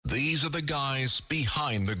These are the guys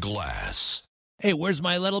behind the glass. Hey, where's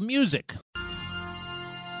my little music?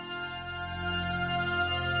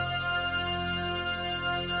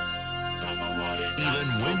 Even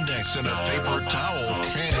Windex and a paper towel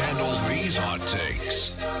can't handle these hot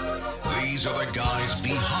takes. These are the guys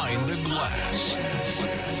behind the glass.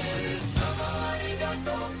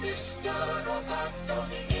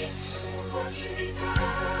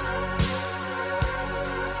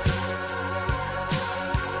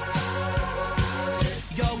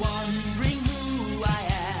 You're wondering who I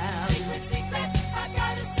am. Secret, I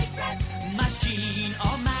got a secret. Machine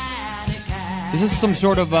or mannequin. Is this some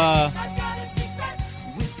sort of,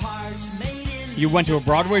 you went to a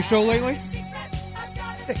Broadway show lately?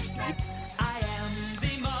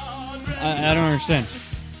 I don't understand.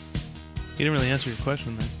 You didn't really answer your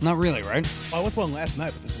question then. Not really, right? Well, I went to one last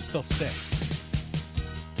night, but this is still stinks.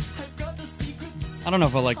 I don't know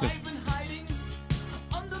if I like this.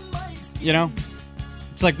 You know?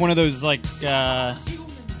 It's like one of those, like, it's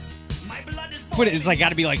like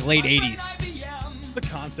gotta be like late 80s. The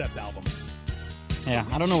concept album. Yeah,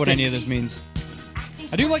 I don't know what any of this means.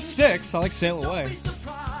 I do like Styx. I like Sail Away.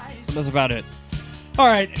 But that's about it.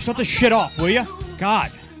 Alright, shut this shit off, will you?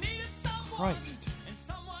 God. Christ.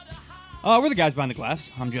 We're the guys behind the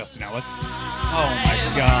glass. I'm Justin Ellick. Oh my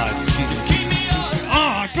God. Jesus.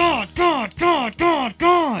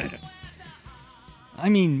 God. I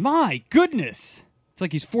mean, my goodness. It's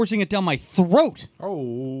like he's forcing it down my throat.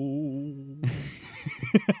 Oh.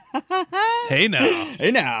 Hey now. Hey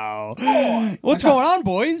now. What's going on,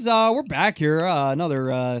 boys? We're back here.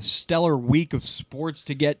 Another stellar week of sports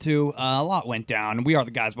to get to. A lot went down. We are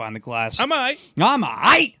the guys behind the glass. I'm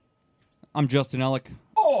aight. I'm Justin Ellick.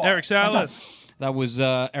 Eric Salas. That was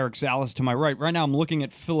Eric Salas to my right. Right now I'm looking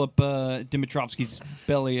at Philip Dimitrovsky's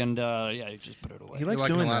belly, and he just put it away. He likes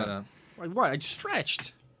doing that. Like what? I just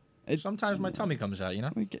stretched. Sometimes my tummy comes out, you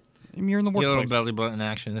know? You're in the You a little workplace. belly button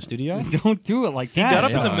action in the studio? Don't do it like that. He got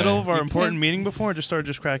up in Yeah. the middle of our You important can't- meeting before and just started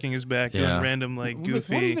just cracking his back, doing random, like,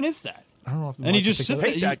 goofy. What even is that? I don't know if And he just sits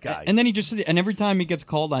hate that guy. And then he just sits, and every time he gets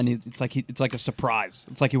called on, it's like a surprise.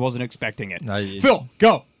 It's like he wasn't expecting it. No, Phil,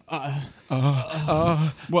 go.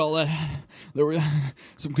 Well, there were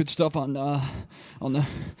some good stuff on the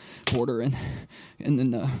border, and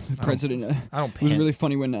then the president. I don't It was pant. really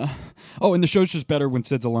funny when. And the show's just better when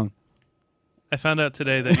Sid's alone. I found out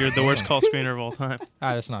today that you're the worst call screener of all time.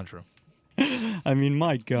 That's not true. I mean,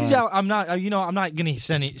 my God. I'm not going to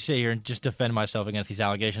sit here and just defend myself against these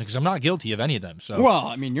allegations because I'm not guilty of any of them. So, Well,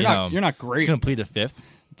 I mean, you're not great. Just going to plead the fifth.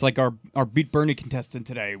 It's like our Beat Bernie contestant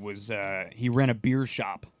today was he ran a beer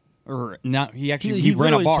shop. Or not, he ran a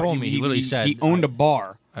literally bar. told me. He literally said he owned a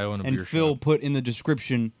bar. I own a and beer Phil shop. put in the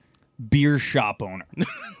description beer shop owner.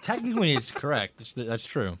 Technically, it's correct. That's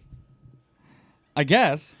true. I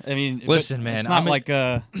guess. I mean, Listen, man, it's not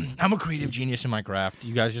I'm a creative genius in my craft.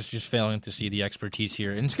 You guys just failing to see the expertise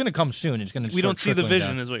here, and it's going to come soon. It's going to. We don't see the vision,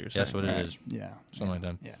 down. is what you're saying. That's what it is. Yeah, Something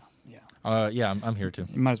like that. yeah. I'm here too.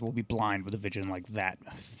 You might as well be blind with a vision like that,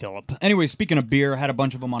 Philip. Anyway, speaking of beer, I had a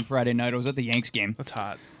bunch of them on Friday night. I was at the Yanks game. That's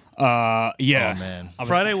hot. Yeah. Oh man.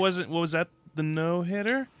 Friday wasn't. What was that? The no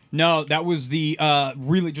hitter? No, that was the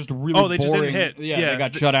really boring. Oh, they just didn't hit. Yeah, they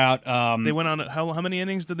got shut out. They went on. How many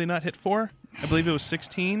innings did they not hit for? I believe it was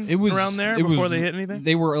 16. It was around there it before was- they hit anything.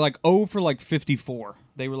 They were like 0 for like 54.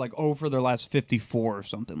 They were like 0 for their last 54 or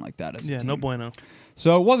something like that. As a Yeah, team. no bueno.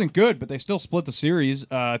 So it wasn't good, but they still split the series 2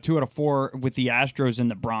 out of 4 with the Astros in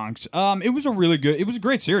the Bronx. It was a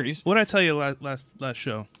great series. What did I tell you last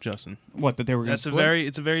show, Justin? What, that they were going to split?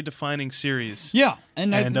 It's a very defining series. Yeah,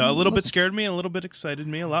 and a little bit scared me, and a little bit excited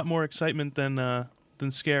me. A lot more excitement than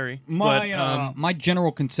scary. My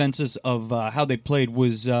general consensus of how they played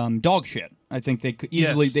was dog shit. I think they could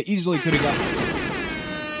easily could have got.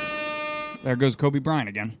 There goes Kobe Bryant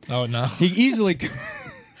again. Oh no. He easily.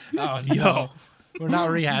 Oh no. We're not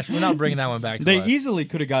rehashing. We're not bringing that one back. They easily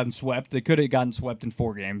could have gotten swept. They could have gotten swept in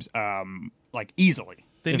 4 games, like easily.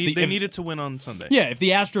 They needed to win on Sunday. Yeah, if the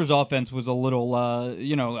Astros offense was a little,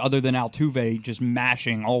 other than Altuve just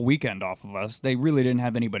mashing all weekend off of us, they really didn't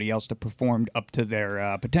have anybody else to perform up to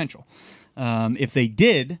their potential. If they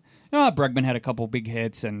did, Bregman had a couple big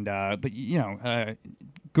hits, and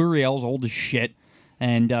Gurriel's old as shit,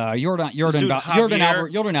 and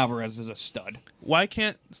Yordan Alvarez is a stud. Why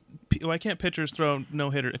can't pitchers throw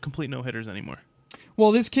complete no hitters anymore?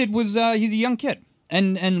 Well, this kid was he's a young kid.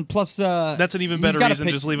 And plus, That's an even he's better gotta reason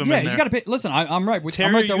pay- to just leave him yeah, in he's there. got to pay. Listen, I'm right with. Tear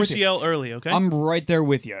I'm right your there with you. UCL early, okay? I'm right there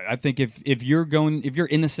with you. I think if you're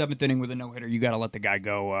in the seventh inning with a no hitter, you got to let the guy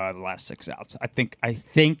go the last 6 outs. I think that's,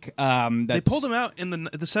 they pulled him out in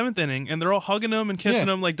the seventh inning, and they're all hugging him and kissing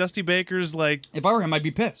him like Dusty Baker's like If I were him, I'd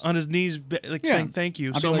be pissed. on his knees, saying thank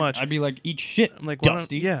you I'd so be like, much. I'd be like, eat shit, I'm like, why don't-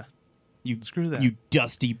 Dusty. yeah, You screw that. You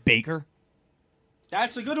Dusty Baker.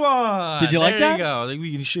 That's a good one. Did you like that? There you go. I think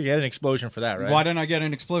we should get an explosion for that, right? Why didn't I get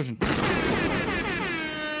an explosion?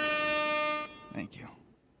 Thank you.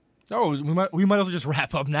 Oh, we might as well just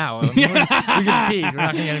wrap up now. I mean, we can pee. We're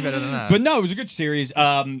not going to get any better than that. But no, it was a good series.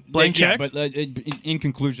 Blank check? But in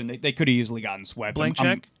conclusion, they could have easily gotten swept. Blank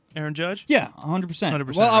check, Aaron Judge. Yeah, 100%.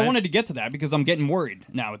 100%, Well, I right? wanted to get to that because I'm getting worried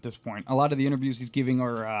now at this point. A lot of the interviews he's giving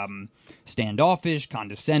are standoffish,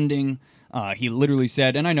 condescending. He literally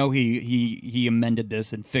said, and I know he amended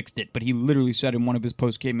this and fixed it, but he literally said in one of his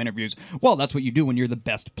post-game interviews, well, that's what you do when you're the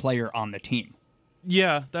best player on the team.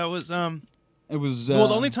 Yeah, that was It was well,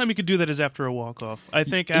 the only time you could do that is after a walk-off. I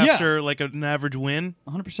think after like an average win,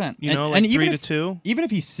 100%. you know, like 3-2. Even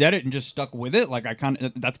if he said it and just stuck with it, like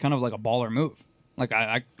that's kind of like a baller move. Like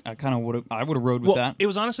I kind of would have rode with Well, that. it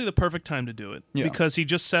was honestly the perfect time to do it Yeah. because he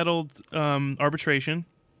just settled arbitration,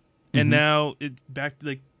 and Mm-hmm. now it's back to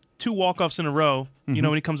like 2 walk-offs in a row. You know,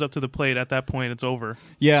 when he comes up to the plate, at that point, it's over.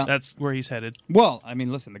 Yeah. That's where he's headed. Well, I mean,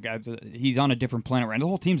 listen, the guy's he's on a different planet right now. The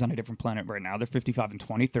whole team's on a different planet right now. They're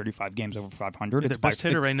 55-20, 35 games over 500. Their best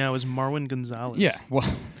hitter right now is Marwin Gonzalez. Yeah, well,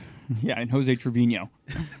 yeah, and Jose Trevino.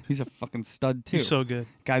 He's a fucking stud, too. He's so good.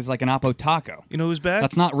 Guy's like an Apo Taco. You know who's back?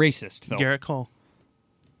 That's not racist, Phil. Garrett Cole.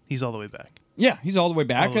 He's all the way back. Yeah, he's all the way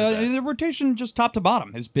back. All the way back. The rotation, just top to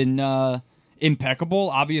bottom, has been impeccable.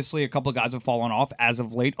 Obviously, a couple of guys have fallen off as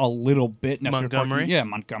of late a little bit. Montgomery.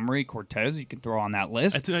 Montgomery, Cortez, you can throw on that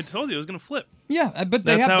list. I told you it was going to flip. Yeah, but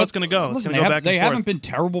That's how but it's gonna go. It's Listen, gonna go back and they forth. haven't been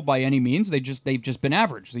terrible by any means. They've just been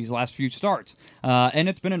average these last few starts, and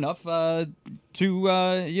it's been enough to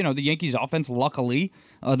the Yankees' offense. Luckily,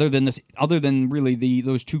 other than really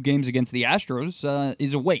those 2 games against the Astros,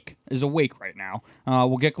 is awake right now.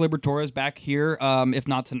 We'll get Gleyber Torres back here, if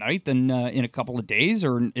not tonight, then in a couple of days,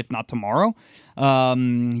 or if not tomorrow.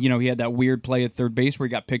 He had that weird play at third base where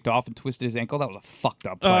he got picked off and twisted his ankle. That was a fucked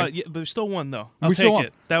up play. Yeah, but we still won though. I'll We take still won.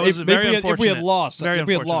 it. That was very unfortunate. If we had lost, Very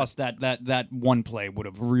unfortunate. that one play would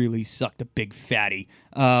have really sucked a big fatty.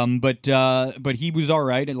 But he was all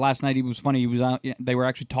right. And last night he was funny. He was out, they were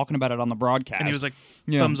actually talking about it on the broadcast. And he was like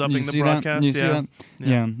Yeah. thumbs Did you upping the see that? broadcast. Did you see Yeah. that?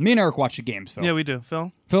 Yeah. Me and Eric watch the games. Phil. Yeah, we do.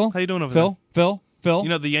 Phil, Phil, how you doing over Phil, Phil. there? You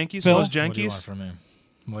know the Yankees, Phil? those What do you want Yankees. from me?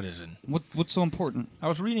 What is it? What's so important? I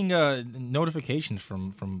was reading notifications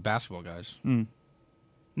from basketball guys.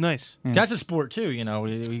 Nice. That's a sport too, you know.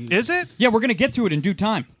 Is it? Yeah, we're gonna get to it in due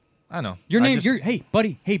time. I know. Your I name. just- Hey,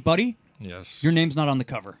 buddy. Yes. Your name's not on the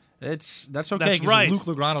cover. That's okay. That's 'Cause right. Luke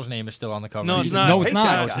Legrano's name is still on the cover. No, it's He's- not. No, it's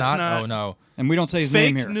not. Oh, it's not. not. Oh no. And we don't say his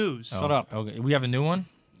Fake name here. news. Shut up. Okay, we have a new one.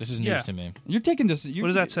 This is news Yeah. to me. You're taking this. What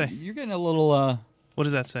does that say? You're getting a little. What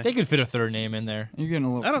does that say? They could fit a third name in there. You're getting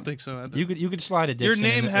a little. I don't think so. You could slide a Your Dixon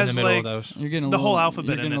name in has, the middle like- of those. You're getting a the little, whole alphabet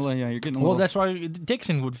you're in getting it. a little, yeah, you're getting a Well, little. that's why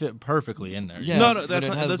Dixon would fit perfectly in there. Yeah, No, but that's it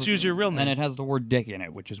not- has let's use your real name. And it has the word dick in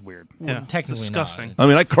it, which is weird. Yeah, technically disgusting. I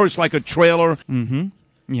mean, I curse like a trailer.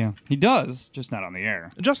 Yeah, he does, just not on the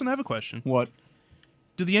air. Justin, I have a question. What?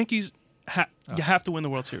 Do the Yankees you have to win the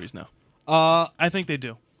World Series now? I think they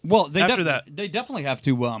do. Well, they After that. they definitely have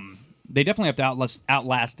to. They definitely have to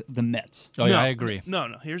outlast the Mets. Oh yeah, I agree.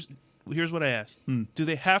 No. Here's what I asked. Do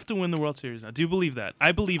they have to win the World Series now? Do you believe that?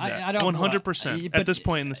 I believe that. I don't 100% but- at this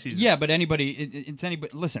point in the season. Yeah, but it's anybody.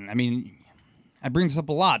 Listen, I mean, I bring this up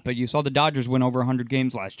a lot, but you saw the Dodgers win over 100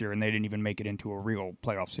 games last year, and they didn't even make it into a real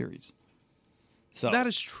playoff series. So That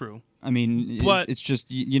is true. I mean, But- it's just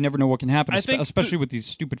you never know what can happen, I think especially with these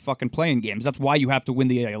stupid fucking playing games. That's why you have to win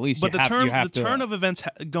the AL East. But you have to, turn of events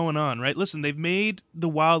going on, right? Listen, they've made the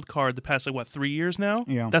wild card the past 3 years now.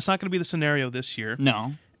 Yeah. That's not going to be the scenario this year.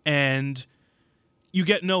 no. And you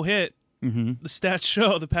get no hit. Mm-hmm. The stats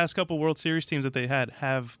show the past couple World Series teams that they had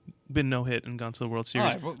have been no hit and gone to the World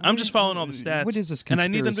Series. right, well, I'm just following all the stats. what is this and I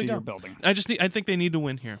need them to conspiracy go. you're building? I think they need to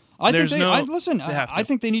win here. I There's think no. listen. they have to. I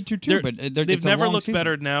think they need to too. They're- But they've it's a never long looked season.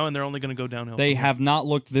 better now, and they're only going to go downhill. They from here. have not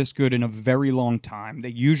looked this good in a very long time. They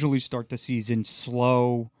usually start the season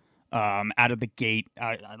slow, out of the gate.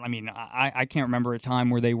 I mean, I can't remember a time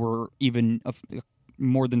where they were even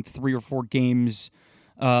more than 3 or 4 games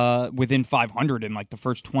within 500 in like the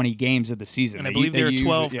first 20 games of the season. And I believe they're usually-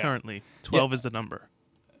 12 yeah. currently. 12 is the number.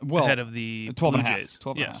 Well, ahead of the 12 and Blue a half. Jays.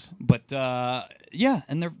 12 and a Yes. half. But yeah,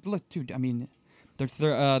 and they're look, dude. I mean, they're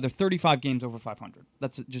 35 games over 500.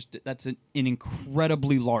 That's an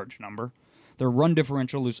incredibly large number. Their run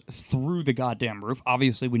differential is through the goddamn roof.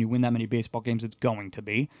 Obviously, when you win that many baseball games, it's going to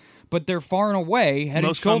be. But they're far and away head and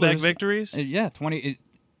Most shoulders. comeback victories?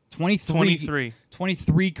 23.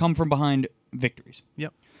 23 come from behind victories.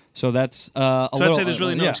 Yep. So that's I'd say there's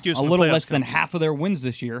really no excuse A in the little playoffs less than coming. half of their wins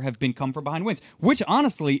this year have been come from behind wins, which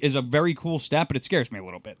honestly is a very cool stat, but it scares me a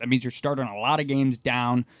little bit. That means you're starting a lot of games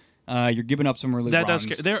down. You're giving up some early That runs.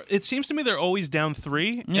 does scare. It seems to me they're always down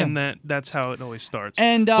 3, Yeah. and that's how it always starts.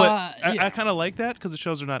 And, but yeah. I kind of like that because it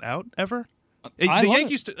shows they're not out ever. I The love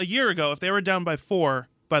Yankees a year ago, if they were down by 4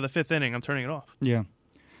 by the 5th inning, I'm turning it off. Yeah.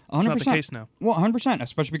 100%. It's not the case now. Well, 100%,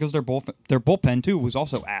 especially because their bullpen, too, was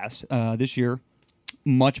also ass this year.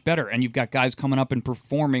 Much better. And you've got guys coming up and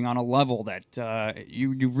performing on a level that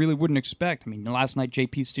you really wouldn't expect. I mean, last night,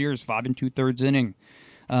 J.P. Sears, 5 2/3 inning.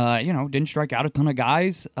 Didn't strike out a ton of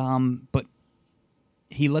guys, but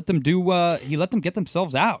he let them get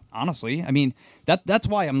themselves out, honestly. I mean, that's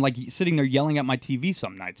why I'm like sitting there yelling at my TV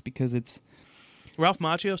some nights, because it's Ralph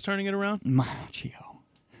Macchio's turning it around?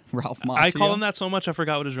 Ralph Macchio. I call him that so much I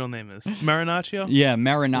forgot what his real name is. Marinaccio? Yeah,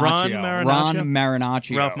 Marinaccio. Ron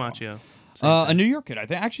Marinaccio. Ralph Macchio. A New York kid. I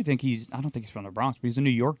actually think I don't think he's from the Bronx, but he's a New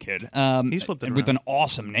York kid. He's flipped it with around. an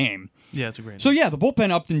awesome name. Yeah, it's a great name. So yeah, the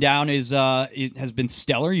bullpen up and down it has been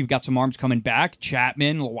stellar. You've got some arms coming back.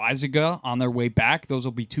 Chapman, Loizaga on their way back. Those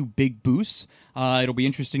will be 2 big boosts. It'll be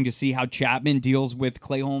interesting to see how Chapman deals with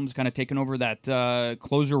Clay Holmes kind of taking over that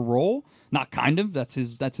closer role. Not kind of. That's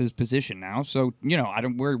his position now. So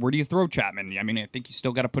where do you throw Chapman? I mean, I think you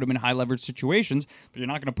still got to put him in high leverage situations, but you're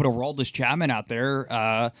not going to put a Aroldis Chapman out there.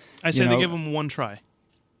 I say they give him one try.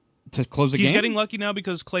 To close the game? He's getting lucky now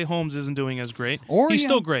because Clay Holmes isn't doing as great. He's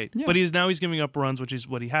still great, but he's giving up runs, which is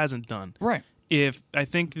what he hasn't done. Right. I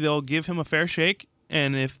think they'll give him a fair shake,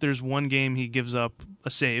 and if there's one game he gives up a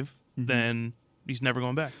save, then he's never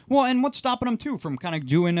going back. Well, and what's stopping him too from kind of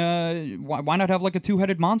doing why not have like a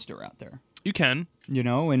 2-headed monster out there? You can.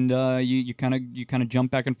 And you kind of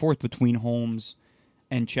jump back and forth between Holmes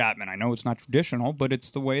and Chapman. I know it's not traditional, but it's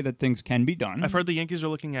the way that things can be done. I've heard the Yankees are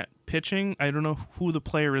looking at pitching. I don't know who the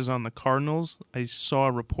player is on the Cardinals. I saw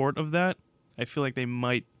a report of that. I feel like they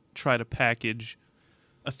might try to package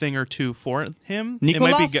a thing or two for him.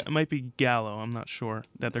 Nicolas? It might be Gallo. I'm not sure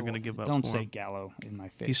that they're going to give up. Don't for say him. Gallo in my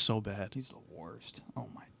face. He's so bad. He's the worst. Oh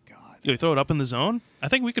my god. You throw it up in the zone? I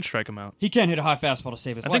think we could strike him out. He can't hit a high fastball to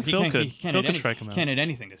save his I life. think Phil could. He can't Phil hit could strike him out. Can't hit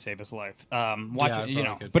anything to save his life. Watch Yeah, it,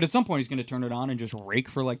 probably could. But at some point he's going to turn it on and just rake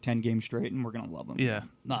for like 10 games straight, and we're going to love him. Yeah,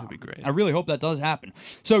 that'd be great. I really hope that does happen.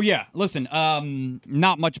 So yeah, listen,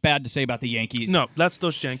 not much bad to say about the Yankees. No, that's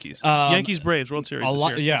those Yankees. Yankees Braves World Series. A this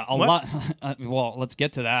lot, year. yeah, a What? lot. Well, let's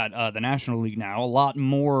get to that. The National League now, a lot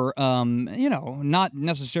more. Not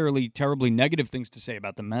necessarily terribly negative things to say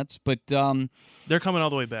about the Mets, but They're coming all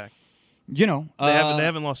the way back. they They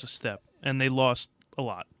haven't lost a step, and they lost a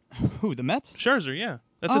lot. Who, the Mets? Scherzer, yeah,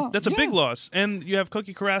 that's a yeah. big loss, and you have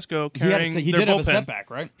Cookie Carrasco He carrying did their have a bullpen. setback,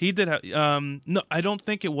 right? He did have. No, I don't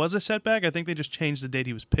think it was a setback. I think they just changed the date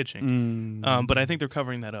he was pitching. But I think they're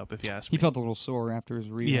covering that up. If you ask me, He felt a little sore after his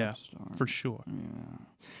rehab yeah, start. for sure.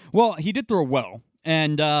 Well, he did throw well,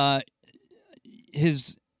 and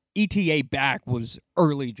his ETA back was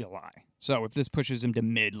early July. So if this pushes him to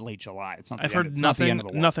late July, it's not. I've the end, heard it's not the nothing. end of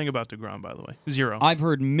the world. Nothing about DeGrom, by the way. Zero. I've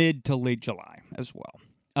heard mid to late July as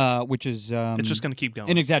well, which is it's just going to keep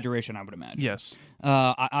going. an exaggeration, I would imagine. Yes.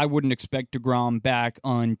 I wouldn't expect DeGrom back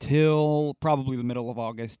until probably the middle of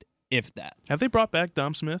August, if that. Have they brought back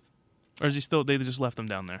Dom Smith, or is he still? They just left him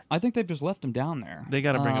down there. I think they've just left him down there. They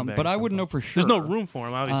got to bring him back. But at I some wouldn't know point. for sure. There's no room for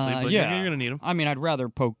him, obviously. But yeah, you're going to need him. I mean, I'd rather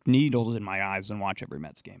poke needles in my eyes than watch every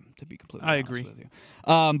Mets game, to be completely I honest agree. with you.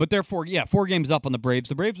 But therefore, 4 games up on the Braves.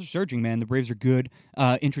 The Braves are surging, man. The Braves are good.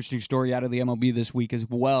 Interesting story out of the MLB this week as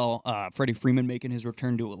well. Freddie Freeman making his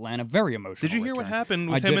return to Atlanta. Very emotional. Did you hear what return. happened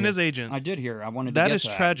I with him did and hear- his agent? I did hear. I wanted That to get is to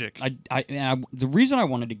that. tragic. The reason I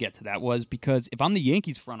wanted to get to that was because if I'm the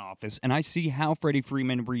Yankees front office and I see how Freddie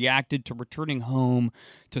Freeman reacted to returning home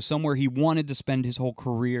to somewhere he wanted to spend his whole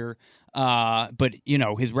career, but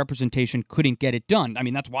his representation couldn't get it done. I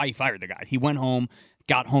mean, that's why he fired the guy. He went home,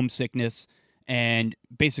 got homesickness, and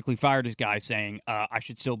basically fired his guy, saying, "I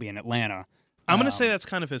should still be in Atlanta." I'm going to say that's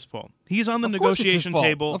kind of his fault. He's on the Of course it's his negotiation fault.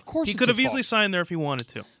 table. Of course he it's could have his easily fault. signed there if he wanted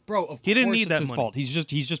to. Bro, He didn't course need it's that his money. fault. He's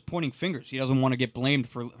just pointing fingers. He doesn't want to get blamed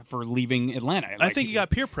for leaving Atlanta. I Like, think he got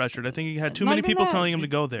peer pressured. I think he had too Not many even people that. telling him to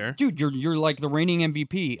go there. Dude, you're like the reigning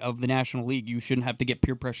MVP of the National League. You shouldn't have to get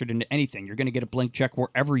peer pressured into anything. You're going to get a blank check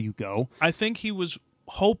wherever you go. I think he was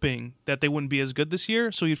hoping that they wouldn't be as good this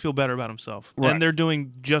year, so he'd feel better about himself. Right. And they're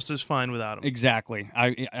doing just as fine without him. Exactly.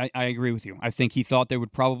 I agree with you. I think he thought they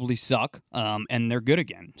would probably suck, and they're good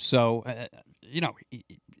again. So,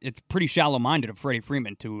 it's pretty shallow-minded of Freddie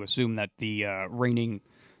Freeman to assume that the reigning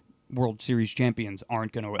World Series champions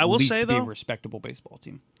aren't going to at least be a respectable baseball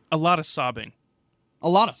team. A lot of sobbing. A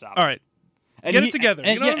lot of sobbing. All right. Get it together.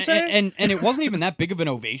 You know what I'm saying? And it wasn't even that big of an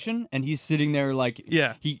ovation, and he's sitting there like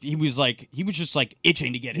he was just like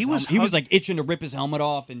itching to get his helmet. He was like itching to rip his helmet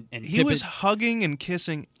off and he was hugging and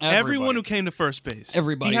kissing everyone who came to first base.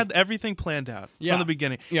 Everybody. He had everything planned out from the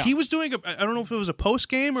beginning. Yeah. He was doing I don't know if it was a post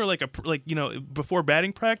game or like before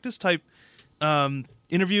batting practice type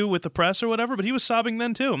interview with the press or whatever, but he was sobbing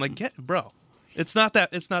then too. I'm like, bro. It's not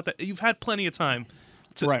that you've had plenty of time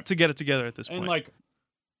to get it together at this point. And like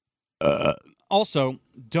also,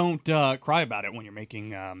 don't cry about it when you're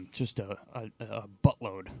making just a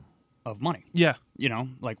buttload of money. Yeah. You know,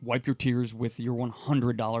 like wipe your tears with your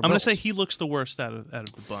 $100 bills. I'm going to say he looks the worst out of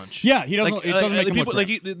the bunch. Yeah, he doesn't. It doesn't make him look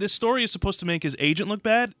great. This story is supposed to make his agent look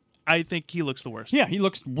bad. I think he looks the worst. Yeah, he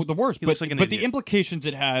looks the worst. He looks like an but idiot. The implications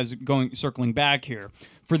it has circling back here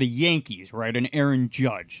for the Yankees, right? And Aaron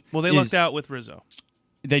Judge. Well, they lucked out with Rizzo.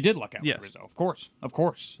 They did luck out yes. with Rizzo, of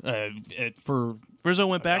course. For Rizzo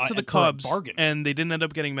went back to the Cubs, and they didn't end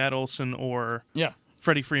up getting Matt Olson or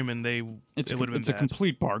Freddie Freeman. It would have been It's a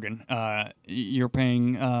complete bargain. You're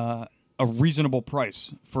paying a reasonable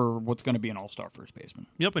price for what's going to be an all-star first baseman.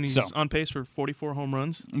 Yep, and he's on pace for 44 home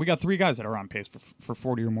runs. We got 3 guys that are on pace for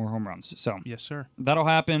 40 or more home runs. So yes, sir. That'll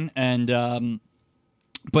happen, and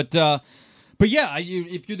But yeah,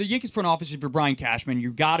 if you're the Yankees front office, if you're Brian Cashman,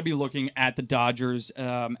 you got to be looking at the Dodgers,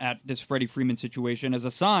 at this Freddie Freeman situation as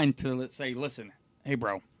a sign to say, listen, hey,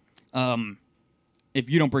 bro, if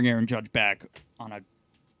you don't bring Aaron Judge back on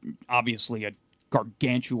obviously a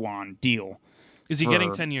gargantuan deal. Is he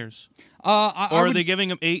getting 10 years? Or are they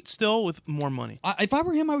giving him 8 still with more money? If I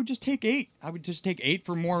were him, I would just take 8. I would just take 8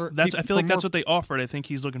 for more. I feel like that's what they offered. I think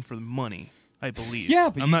he's looking for the money. I believe.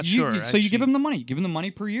 Yeah, but I'm not sure. So you give him the money. You give him the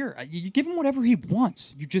money per year. You give him whatever he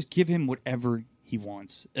wants. You just give him whatever he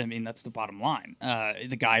wants. I mean, that's the bottom line.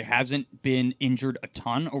 The guy hasn't been injured a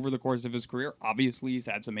ton over the course of his career. Obviously, he's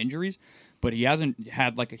had some injuries, but he hasn't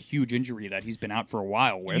had like a huge injury that he's been out for a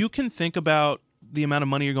while with. You can think about the amount of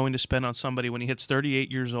money you're going to spend on somebody when he hits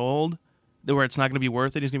 38 years old, where it's not going to be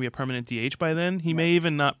worth it. He's going to be a permanent DH by then. He may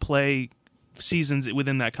even not play seasons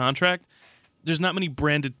within that contract. There's not many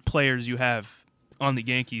branded players you have on the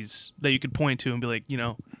Yankees that you could point to and be like,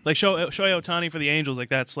 like Shohei Ohtani for the Angels, like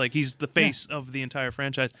that's like he's the face of the entire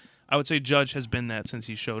franchise. I would say Judge has been that since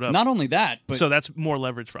he showed up. Not only that, but so that's more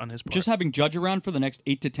leverage on his part. Just having Judge around for the next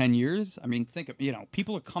 8 to 10 years. I mean, think of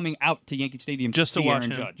people are coming out to Yankee Stadium just to watch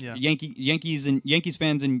Aaron him. Judge. Yeah. Yankees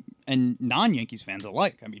fans and non-Yankees fans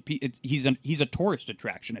alike. I mean, he's a tourist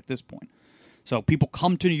attraction at this point. So people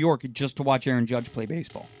come to New York just to watch Aaron Judge play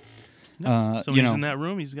baseball. So when he's in that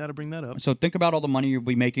room, he's got to bring that up. So think about all the money you'll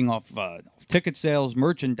be making off ticket sales,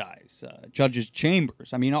 merchandise, judges'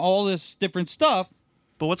 chambers. I mean, all this different stuff.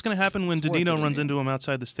 But what's going to happen when Didino runs into him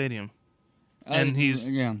outside the stadium? And he's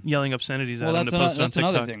yelling obscenities at him to post it on TikTok. That's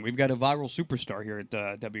another thing. We've got a viral superstar here at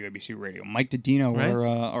WABC Radio, Mike Didino,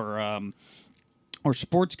 right? or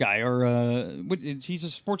sports guy, or he's a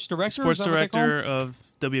sports director. Sports director of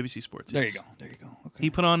WABC Sports. There you go. Okay. He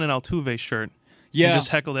put on an Altuve shirt. Yeah, he just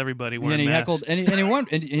heckled everybody wearing masks. And he who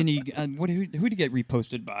did he get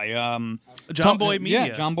reposted by? John Boy Media.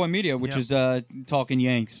 Yeah, John Boy Media, which is Talking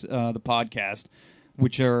Yanks, the podcast,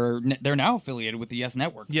 which they're now affiliated with the Yes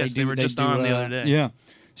Network. Yes, they were just on the other day. Yeah.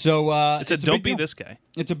 So it's don't be this guy.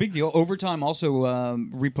 It's a big deal. Overtime also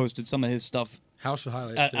reposted some of his stuff. House of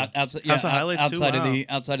Highlights. Outside of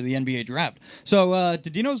the NBA draft. So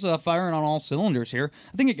Didino's firing on all cylinders here.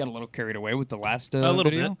 I think it got a little carried away with the last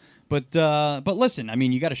video. Bit. But listen, I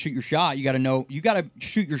mean, you got to shoot your shot. You got to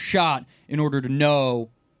shoot your shot in order to know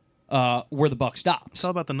where the buck stops. It's all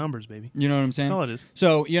about the numbers, baby. You know what I'm saying? That's all it is.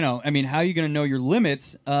 So I mean, how are you going to know your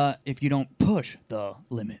limits if you don't push the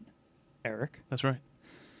limit, Eric? That's right.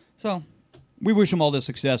 So we wish him all the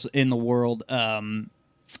success in the world.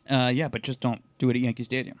 But just don't do it at Yankee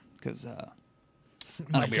Stadium because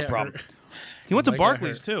that'll be a problem. He went to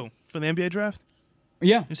Barclays too for the NBA draft.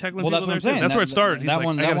 Yeah, he's heckling people there too. That's where it started. He's like,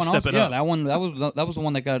 I gotta step it up. That was the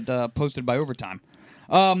one that got posted by Overtime.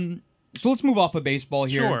 So let's move off of baseball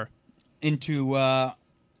here. Sure. Into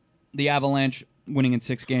the Avalanche winning in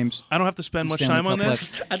 6 games. I don't have to spend much time on this.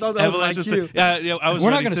 I thought that Avalanche was my cue. I was. We're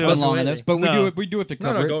not going to spend long on this, but No. we do have to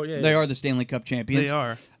cover it. They are the Stanley Cup champions. They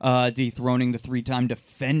are. Dethroning the 3-time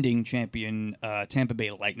defending champion Tampa Bay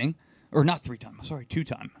Lightning. Or not 3-time, sorry,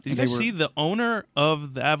 2-time. Did you guys see the owner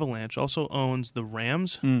of the Avalanche also owns the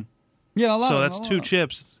Rams? Yeah, a lot. So that's 2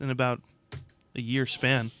 chips in about a year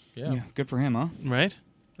span. Yeah, good for him, huh? Right?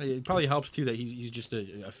 It probably helps too that he's just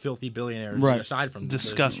a filthy billionaire. Right. Aside from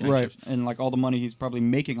Disgusting. the Right, championships. and like all the money he's probably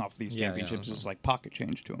making off these Yeah, championships yeah. is like pocket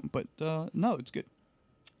change to him. But no, it's good.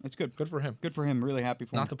 It's good. Good for him. Good for him. Really happy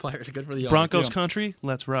for him. Not the players. Good for the Broncos Yeah. country,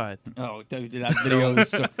 let's ride. Oh, that video is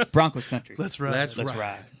so Broncos country. Let's ride. Let's Let's ride.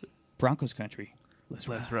 ride. Broncos country. Let's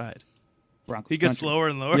Let's ride. ride. Broncos He gets country. lower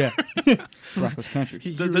and lower. Yeah. Broncos country.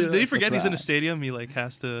 Did he forget Let's he's in a ride. stadium? He like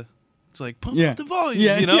has to. It's like pump Yeah. up the volume,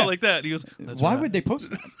 Yeah, you know, yeah. like that. He goes. Let's Why ride. would they post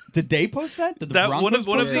that? Did they post that? Did the that Broncos one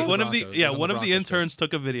of post that? Broncos. one of Broncos the interns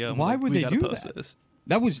took a video. and was Why like, would we they gotta do post that? This.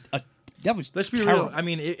 That was Let's be terrible. real. I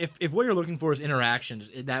mean, if what you're looking for is interactions,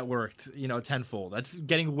 that worked, tenfold. That's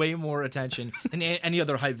getting way more attention than any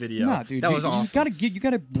other hype video. Nah, dude. that was awesome. You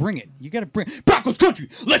gotta bring it. You gotta bring Broncos country.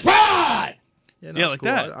 Let's ride. Yeah, Yeah, like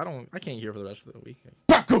that. I can't hear for the rest of the week.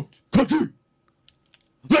 Broncos country.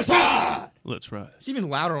 Let's ride. Let's ride. It's even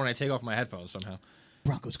louder when I take off my headphones somehow.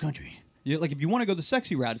 Broncos country. Yeah, like if you want to go the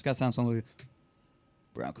sexy route, it's got to sound something like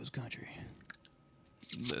Broncos country.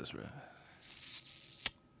 Let's ride.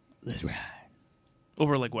 Let's ride.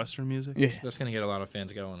 Over like Western music. Yeah. That's gonna get a lot of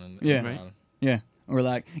fans going. And, Yeah. Right. Yeah. Or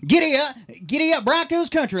like, giddy up, Broncos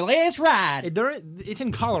country. Let's ride. It's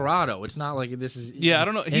in Colorado. It's not like this is. Yeah, I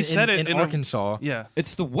don't know. He said it in in a- Arkansas. Yeah.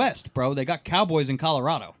 It's the West, bro. They got Cowboys in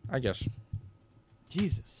Colorado. I guess.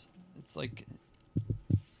 Jesus. It's like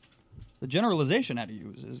the generalization out of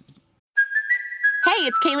you is Hey,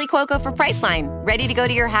 it's Kaylee Cuoco for Priceline. Ready to go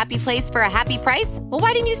to your happy place for a happy price? Well,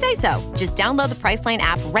 why didn't you say so? Just download the Priceline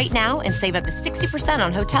app right now and save up to 60%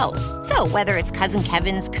 on hotels. So whether it's Cousin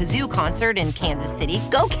Kevin's Kazoo concert in Kansas City,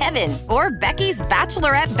 go Kevin, or Becky's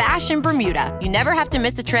Bachelorette Bash in Bermuda, you never have to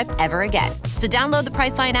miss a trip ever again. So download the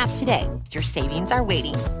Priceline app today. Your savings are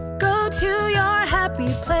waiting. Go to your happy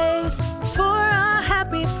place for a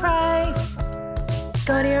happy price.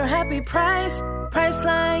 Go to your happy price,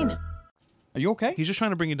 Priceline. Are you okay? He's just trying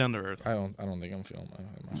to bring you down to earth. I don't think I'm feeling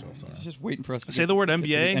myself. He's just waiting for us to Say the word get to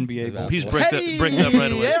the NBA. NBA ball. He's bricked up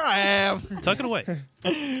right away. There I am. Tuck it away.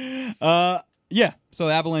 Yeah. So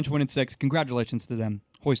Avalanche winning 6. Congratulations to them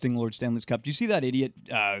hoisting Lord Stanley's Cup. Do you see that idiot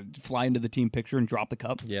fly into the team picture and drop the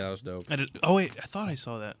cup? Yeah, that was dope. Oh wait, I thought I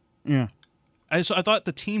saw that. Yeah. I thought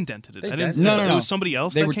the team dented it. They I didn't. dented it. It was somebody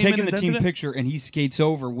else. They that were came in taking and the team dented it? picture, and he skates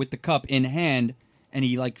over with the cup in hand, and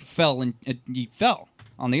he like fell and he fell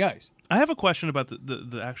on the ice. I have a question about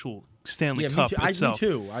the actual Stanley Yeah, Cup me too. itself. Me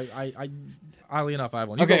too. I oddly enough, I have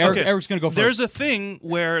one. Okay, You go first. Eric's gonna go first. There's a thing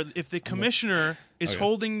where if the commissioner is Okay.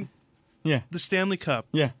 holding yeah, the Stanley Cup,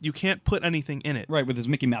 Yeah. you can't put anything in it. right with his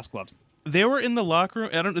Mickey Mouse gloves. They were in the locker room.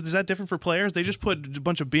 I don't. Is that different for players? They just put a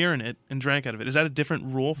bunch of beer in it and drank out of it. Is that a different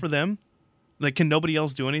rule for them? Like, can nobody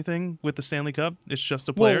else do anything with the Stanley Cup? It's just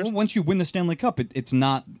the players. Well, once you win the Stanley Cup, it's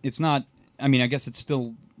not. I mean, I guess it's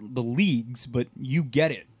still the leagues, but you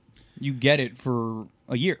get it. You get it for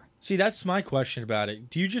a year. See, that's my question about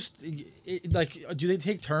it. Do you just do they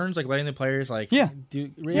take turns like letting the players like Yeah.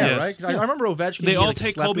 Yes. right? 'Cause I remember Ovechkin. They he, all like,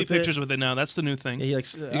 take slept Kobe with pictures it. with it now. That's the new thing. Yeah, he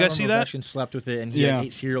like You guys see that? Ovechkin slept with it and he Yeah.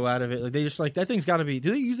 ate cereal out of it. Like they just like that thing's got to be.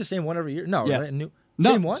 Do they use the same one every year? No, Yeah. right? No,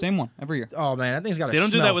 Same one. every year. Oh man, that thing's got to. They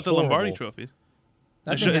don't do that with the Lombardi trophies.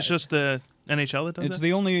 It's just the NHL that does It's that.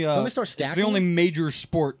 the only. Don't they start it's the stacking only it? major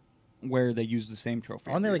sport where they use the same trophy.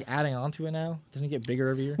 Aren't they like adding on to it now? Doesn't it get bigger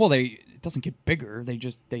every year? Well, it doesn't get bigger. They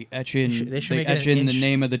etch in. They should make it etch an in the inch.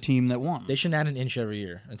 name of the team that won. They shouldn't add an inch every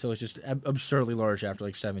year until it's just absurdly large after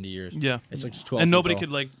like 70 years. Yeah. It's like just 12. and feet nobody tall. could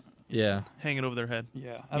like Yeah. hang it over their head.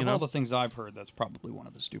 Yeah, out You of know? all the things I've heard, that's probably one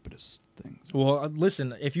of the stupidest things. Well,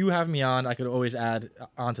 listen. If you have me on, I could always add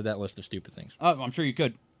onto that list of stupid things. Oh, I'm sure you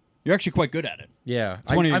could. You're actually quite good at it. Yeah,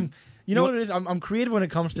 20 I'm. You know what it is? I'm creative when it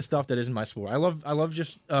comes to stuff that isn't my sport. I love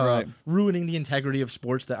just Right. ruining the integrity of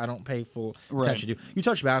sports that I don't pay full attention to. You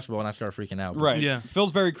touch basketball and I start freaking out. but- Right. Yeah.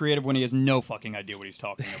 Phil's very creative when he has no fucking idea what he's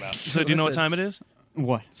talking about. So do you know what time it is?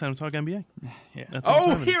 What? It's time to talk NBA. Yeah. That's what Oh,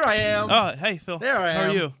 time it is. here I am. Oh, hey Phil. There I How are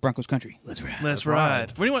am. you? Broncos country. Let's ride. Let's ride.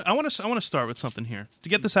 What do you want? I want to start with something here to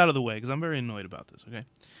get this out of the way because I'm very annoyed about this. Okay,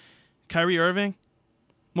 Kyrie Irving,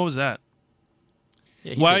 what was that?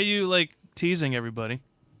 Yeah, Why are you like teasing everybody?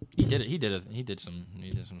 He did it. He did some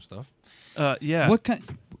stuff. Yeah. What kind?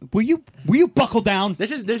 Will you buckle down?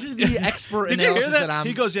 This is the expert Did you analysis hear that? I'm.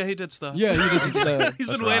 He goes, yeah, he did stuff. Yeah, he does. He's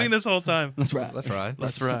been Let's waiting ride. this whole time. Let's ride. Let's ride.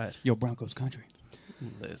 Let's ride. Yo, Broncos country.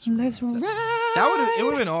 Let's Let's ride. It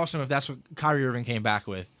would have been awesome if that's what Kyrie Irving came back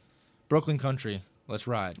with. Brooklyn country. Let's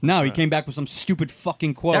ride. No, he came back with some stupid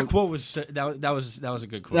fucking quote. That quote was that was a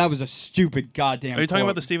good quote. That was a stupid goddamn. Are you talking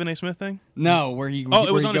quote. about the Stephen A. Smith thing? No, where he. Oh,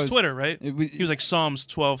 it was where on he his goes- Twitter, right? It was- He was like Psalms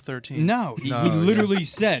 12:13. No, he literally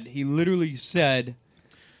said. He literally said.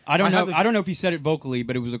 I don't know if he said it vocally,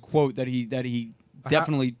 but it was a quote that he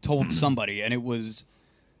definitely told somebody, and it was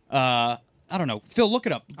I don't know. Phil, look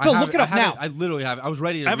it up. Phil, look it up now. I literally have it. I was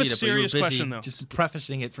ready to I have read a it, but you were serious busy question, though. just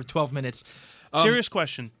prefacing it for 12 minutes. Serious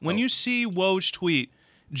question. When you see Woj tweet,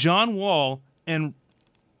 John Wall and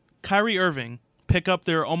Kyrie Irving pick up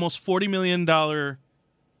their almost $40 million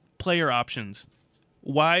player options,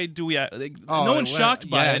 why do we... no one's shocked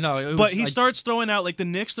by it. No, but he starts throwing out, like, the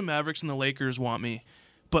Knicks, the Mavericks, and the Lakers want me.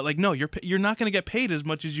 But, like, no, you're not going to get paid as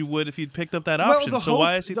much as you would if you'd picked up that option. So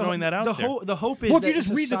why is he throwing that out there? The hope is Well, if that you just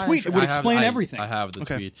it's a read the sign tweet, for- it would I have- explain I- everything. I have the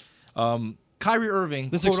Okay. tweet. Kyrie Irving.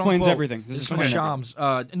 This quote, explains unquote, everything. This is explains from everything.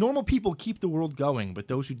 Shams. Normal people keep the world going, but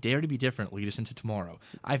those who dare to be different lead us into tomorrow.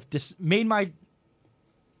 I've made my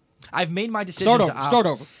decision. Start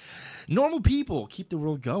over. Normal people keep the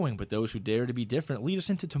world going, but those who dare to be different lead us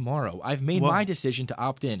into tomorrow. I've made my decision to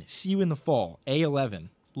opt in. See you in the fall. A11.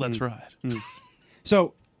 Let's ride.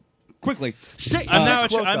 So, quickly.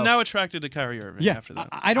 I'm now attracted to Kyrie Irving after that.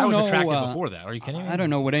 I I don't was know. attracted before that. Are you kidding me? I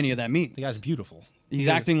don't know what any of that means. The guy's beautiful. He's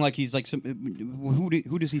acting like he's like some.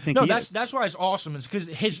 Who does he think No, he is? that's why it's awesome. It's because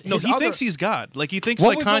his No, he other- thinks he's God. Like, he thinks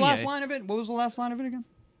What like was Kanye. the last line of it? What was the last line of it again?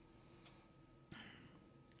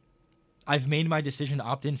 I've made my decision to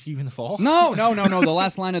opt in. See you in the fall. No. The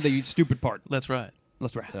last line of the stupid part. Let's ride.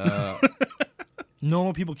 Let's wrap.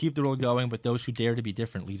 Normal people keep the world going, but those who dare to be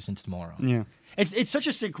different lead us into tomorrow. Yeah. It's such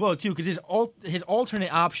a sick quote too, because his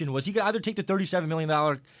alternate option was he could either take the $37 million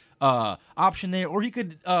option there, or he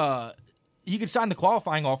could sign the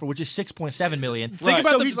qualifying offer, which is $6.7 million. Think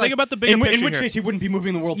about the bigger picture in which here. case he wouldn't be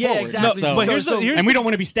moving the world Yeah, forward. exactly. So, but here's and we don't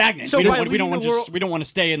want to be stagnant. So we by don't leading want the to world- we don't want to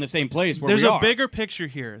stay in the same place where There's we a are. bigger picture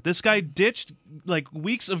here. This guy ditched like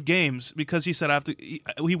weeks of games because he said after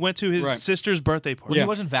he went to his Right. sister's birthday party. Well, Yeah. he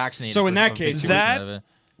wasn't vaccinated. So in for that a case, big that- portion of it.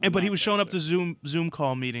 But he was showing up to Zoom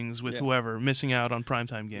call meetings with whoever, missing out on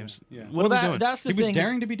primetime games. Yeah. What are we doing? That's the He was thing.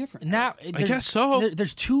 daring to be different. Now, I guess so.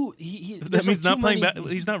 There's two. That there's means like not too playing. many-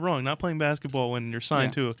 He's not wrong. Not playing basketball when you're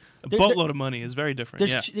signed to a There- boatload of money is very different.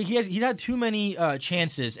 There's he had too many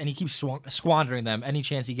chances, and he keeps squandering them any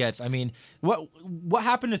chance he gets. I mean, what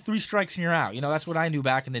happened to 3 strikes and you're out? You know, that's what I knew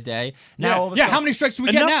back in the day. Now, all of a sudden, how many strikes do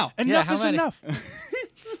we get now? Enough how is many? enough.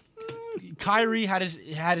 Kyrie had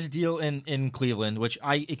his deal in Cleveland, which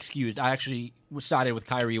I excused. I actually sided with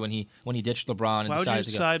Kyrie when he ditched LeBron and Why would decided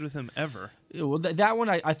you to side with him ever? go. Well, that one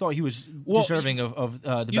I thought he was deserving of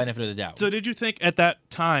the benefit of the doubt. So did you think at that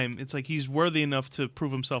time it's like he's worthy enough to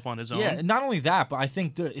prove himself on his own? Yeah, not only that, but I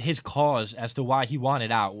think his cause as to why he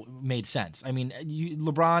wanted out made sense. I mean,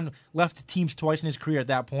 LeBron left teams twice in his career at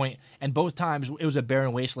that point, and both times it was a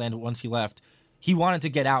barren wasteland once he left. He wanted to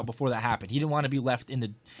get out before that happened. He didn't want to be left in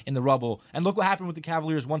the rubble. And look what happened with the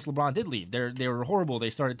Cavaliers once LeBron did leave. They were horrible. They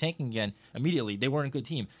started tanking again immediately. They weren't a good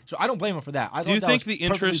team. So I don't blame him for that. Do you think the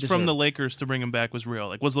interest from the Lakers to bring him back was real?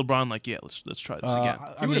 Like, was LeBron like, yeah, let's try this again?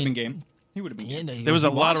 He would have been game. He would have been game. There was a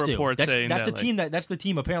lot of reports saying that's that, the team that's the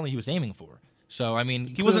team apparently he was aiming for. So I mean,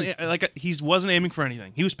 he wasn't aiming for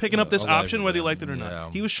anything. He was picking up this option whether he liked it or not. Yeah.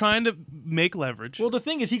 He was trying to make leverage. Well, the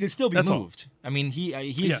thing is, he could still be That's all. moved. I mean,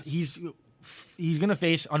 he's going to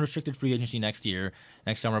face unrestricted free agency next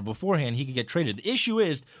summer. Beforehand, he could get traded. The issue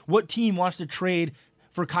is, what team wants to trade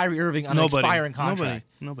for Kyrie Irving on an expiring contract?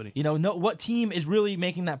 Nobody. You know, what team is really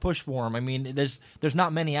making that push for him? I mean, there's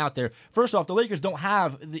not many out there. First off, the Lakers don't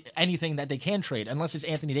have anything that they can trade unless it's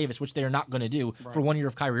Anthony Davis, which they are not going to do for 1 year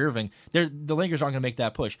of Kyrie Irving. The Lakers aren't going to make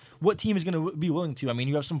that push. What team is going to be willing to? I mean,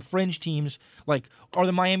 you have some fringe teams like, are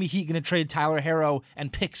the Miami Heat going to trade Tyler Hero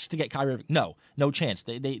and picks to get Kyrie Irving? No chance.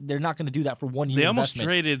 They're not going to do that for 1 year. They almost investment.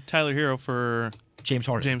 traded Tyler Hero for James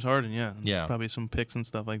Harden. Yeah. Probably some picks and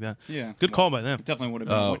stuff like that. Yeah. Good call by them. It definitely would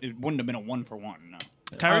have been. It wouldn't have been a 1-for-1. No.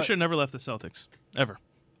 Kyrie should have never left the Celtics ever.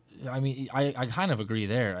 I mean, I kind of agree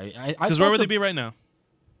there. Because where would they be right now?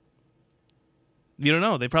 You don't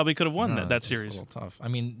know. They probably could have won that It's series. a little tough. I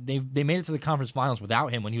mean, they made it to the conference finals without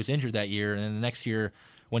him when he was injured that year, and then the next year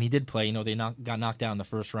when he did play, they got knocked out in the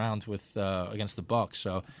first round with against the Bucks.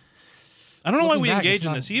 So I don't know why looking we back, engage it's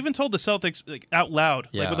in not- this. He even told the Celtics out loud,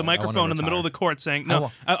 Yeah, with a I microphone wanna in the middle of the retire. court, saying, I "No,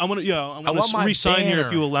 want- I want to, I want my re-sign here if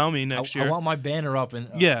banner. you allow me next year." I want my banner up, and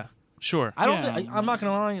Yeah, sure. I don't. Yeah. I'm not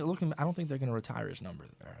gonna lie. I don't think they're gonna retire his number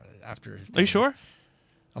after his. Are you sure?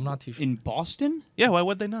 I'm not too sure. In Boston, Yeah. Why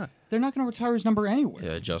would they not? they're not going to retire his number anywhere.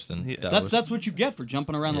 Yeah, Justin. Yeah. That's what you get for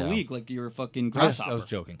jumping around the Yeah. league like you're a fucking I was grasshopper.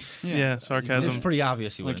 joking. Yeah, It's sarcasm. pretty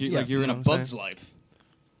obvious. He like wouldn't. you're in you a know what I'm Bug's saying? life.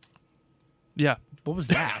 Yeah, What was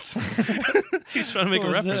that? he's trying to make a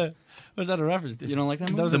What was reference. that? Was that a reference to? You don't like that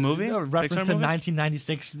That movie? was The movie? A reference Pixar to movie?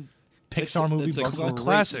 1996 Pixar movie. It's a Bugs Life? great,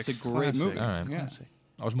 Classic. It's a great Classic. movie. All right. Yeah.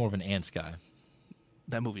 I was more of an ants guy.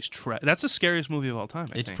 That movie's That's the scariest movie of all time.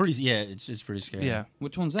 I It's think. pretty. Yeah, it's pretty scary. Yeah.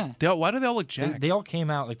 Which one's that? Why do they all look jacked? They all came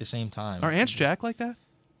out like the same time. Are ants jacked like that?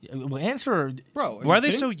 Well, ants are Bro, Why are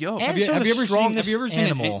they so yoked? Ants are have the you ever strongest seen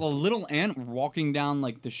animal. a little ant walking down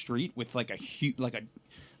like the street with like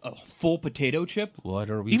a full potato chip? What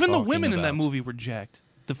are we? Even the talking women in that about? movie were jacked.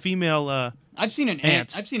 The female. I've seen an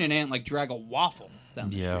Ants. ant. I've seen an ant like drag a waffle down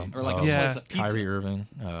the Yeah, street, or like a Yeah. slice of pizza. Kyrie Irving.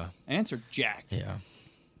 Ants are jacked. Yeah.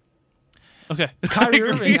 Okay. Kyrie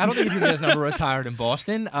Irving, I don't think he's going to get his number retired in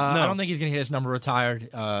Boston. I don't think he's going to get his number retired.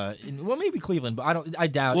 Maybe Cleveland, but I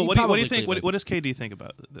doubt. Well, what do you think? Cleveland. What does KD think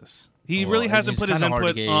about this? He Well, really I mean, hasn't it's put his kinda hard to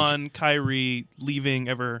input gauge. on Kyrie leaving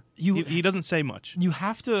ever. He doesn't say much. You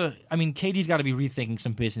have to. I mean, KD's got to be rethinking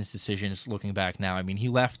some business decisions. Looking back now, I mean, he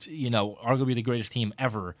left. Arguably the greatest team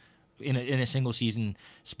ever in a single season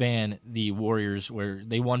span, the Warriors, where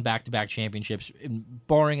they won back-to-back championships.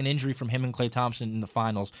 Barring an injury from him and Klay Thompson in the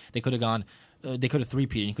finals, they could have gone. They could have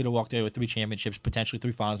three-peated. He could have walked away with 3 championships, potentially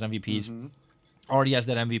 3 Finals MVPs. Already has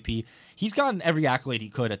that MVP. He's gotten every accolade he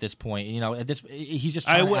could at this point. At this, he's just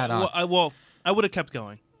trying to add on. I would have kept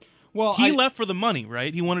going. Well, He left for the money,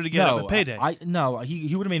 right? He wanted to get a payday.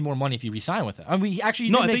 He would have made more money if he re-signed with it. I mean, I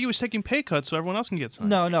think he was taking pay cuts so everyone else can get signed.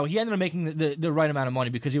 No, he ended up making the right amount of money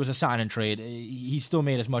because he was a sign and trade. He still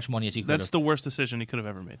made as much money as he could. That's the worst decision he could have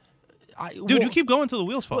ever made. Dude, you keep going till the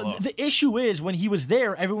wheels fall off. The issue is when he was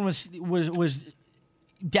there, everyone was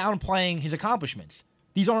downplaying his accomplishments.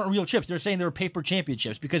 These aren't real chips. They're saying they were paper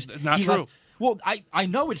championships because Not he true. left. Well, I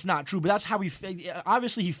know it's not true, but that's how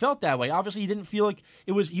obviously he felt that way. Obviously, he didn't feel like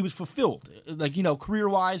he was fulfilled. Like,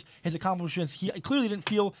 career-wise, his accomplishments, he clearly didn't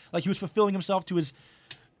feel like he was fulfilling himself to his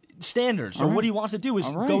standards. So what he wants to do is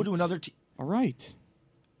go to another team. All right.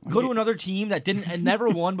 Go to another team that didn't and never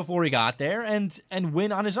won before he got there and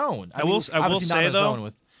win on his own. I will obviously not say on his though,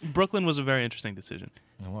 own Brooklyn was a very interesting decision.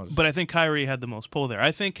 It was. But I think Kyrie had the most pull there.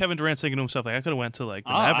 I think Kevin Durant's thinking to himself, like, I could have went to like the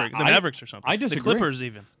Mavericks or something. I disagree. The Clippers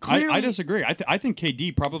even. I disagree. I think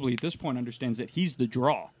KD probably at this point understands that he's the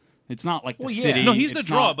draw. It's not like the city. No, he's the It's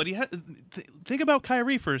draw, not- but think about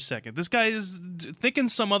Kyrie for a second. This guy is thinking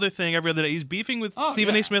some other thing every other day. He's beefing with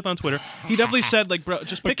Stephen A. Smith on Twitter. He definitely said, like, bro,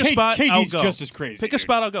 just pick a spot, KD's I'll go. just as crazy, Pick a dude.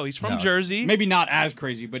 spot, I'll go. He's from Jersey. Maybe not as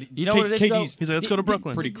crazy, but You know what it is, though? He's like, let's go to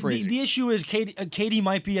Brooklyn. Pretty crazy. The issue is KD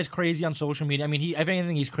might be as crazy on social media. I mean, if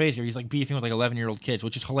anything, he's crazier. He's like beefing with like 11-year-old kids,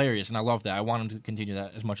 which is hilarious, and I love that. I want him to continue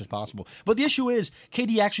that as much as possible. But the issue is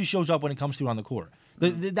KD actually shows up when it comes to on the court.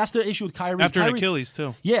 That's the issue with Kyrie. After Kyrie, an Achilles,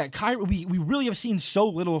 too. Yeah, Kyrie. We really have seen so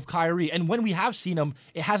little of Kyrie, and when we have seen him,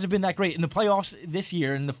 it hasn't been that great. In the playoffs this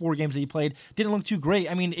year, in the 4 games that he played, didn't look too great.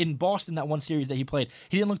 I mean, in Boston, that one series that he played,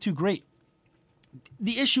 he didn't look too great.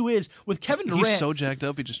 The issue is with Kevin Durant. He's so jacked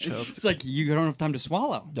up, he just choked. It's like you don't have time to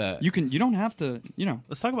swallow. You don't have to.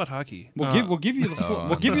 Let's talk about hockey. We'll give you the floor.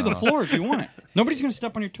 We'll give you the floor if you want it. Nobody's going to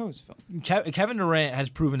step on your toes, Phil. Kevin Durant has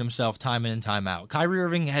proven himself time in and time out. Kyrie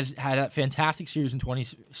Irving has had a fantastic series in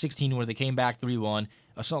 2016 where they came back 3-1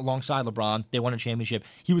 alongside LeBron. They won a championship.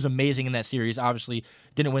 He was amazing in that series. Obviously,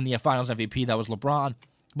 didn't win the Finals MVP. That was LeBron.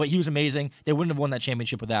 But he was amazing. They wouldn't have won that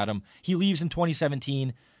championship without him. He leaves in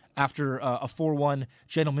 2017 after a 4-1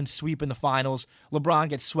 gentleman's sweep in the finals. LeBron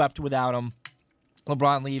gets swept without him.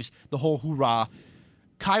 LeBron leaves. The whole hoorah.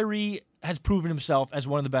 Kyrie has proven himself as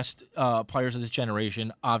one of the best players of this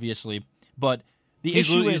generation, obviously. But the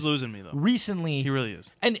issue is he's losing me, though. Recently, He really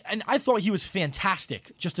is. And I thought he was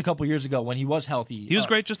fantastic just a couple years ago when he was healthy. He was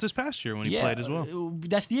great just this past year when he played as well.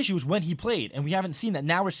 That's the issue, is when he played, and we haven't seen that.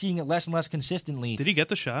 Now we're seeing it less and less consistently. Did he get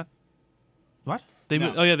the shot? What?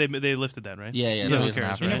 No. Oh, yeah, they lifted that, right? Yeah. So So who he cares,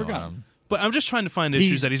 right? right? never got him. But I'm just trying to find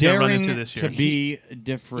issues that he's going to run into this year. To be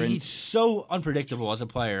different. He's so unpredictable as a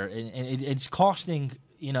player, and it's costing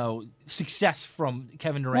success from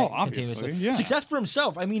Kevin Durant. Well, obviously, continuously. yeah. Success for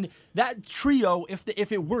himself. I mean, that trio,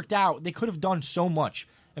 if it worked out, they could have done so much.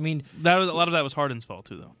 I mean, a lot of that was Harden's fault,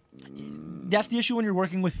 too, though. that's the issue when you're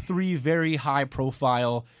working with 3 very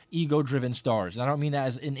high-profile, ego-driven stars. And I don't mean that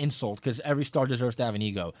as an insult, because every star deserves to have an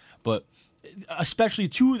ego, but especially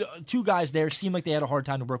two guys there seemed like they had a hard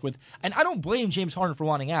time to work with. And I don't blame James Harden for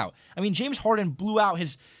wanting out. I mean, James Harden blew out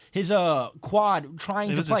his quad trying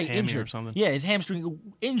It to was play his hammy injured. or something. Yeah, his hamstring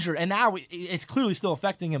injured, and now it's clearly still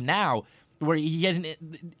affecting him now, where he isn't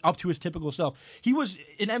up to his typical self. He was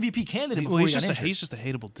an MVP candidate before he got injured. He's just a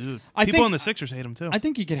hateable dude. I People think- on the Sixers hate him, too. I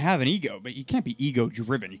think you can have an ego, but you can't be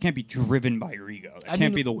ego-driven. You can't be driven by your ego. It I can't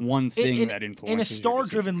mean, be the one thing in, that influences in a your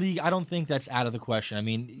star-driven league. I don't think that's out of the question. I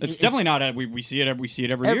mean, It's definitely not. We see it. We see it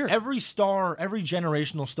every year. Every star, every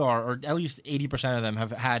generational star, or at least 80% of them, have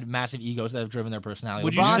had massive egos that have driven their personality.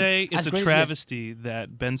 Would you LeBron, say as it's a great as he is- travesty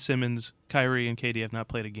that Ben Simmons, Kyrie, and KD have not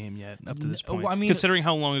played a game yet up to this point? well, I mean- considering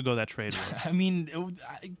how long ago that trade was. I mean,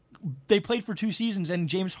 they played for 2 seasons, and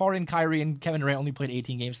James Harden, Kyrie, and Kevin Durant only played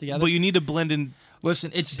 18 games together. But you need to blend in.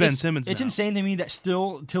 Listen, Ben Simmons It's now. insane to me that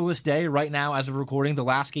still, till this day, right now, as of recording, the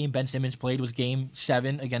last game Ben Simmons played was Game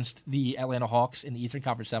 7 against the Atlanta Hawks in the Eastern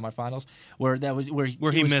Conference Semifinals, where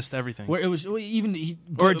He missed everything. Where it was even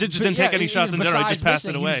just didn't take any shots in general. He just passed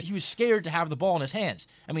it away. He was scared to have the ball in his hands.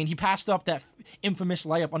 I mean, he passed up that infamous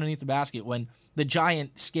layup underneath the basket when the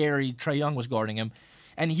giant, scary Trae Young was guarding him,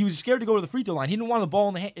 and he was scared to go to the free throw line. He didn't want the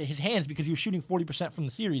ball in his hands because he was shooting 40% from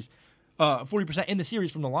the series, 40% in the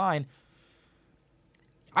series from the line.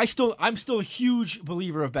 I'm still a huge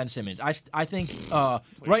believer of Ben Simmons. I think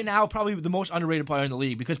right now probably the most underrated player in the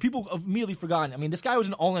league because people have immediately forgotten. I mean, this guy was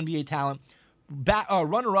an All-NBA talent,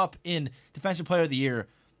 runner-up in Defensive Player of the Year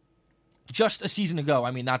just a season ago.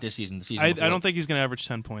 I mean, not this season. The season I before. don't think he's going to average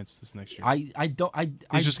 10 points this next year.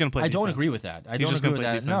 He's just gonna play I don't defense. agree with that. I He's don't just agree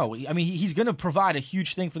gonna with play that. defense. No, I mean he's going to provide a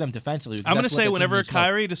huge thing for them defensively. I'm going to That's what say the team whenever needs most.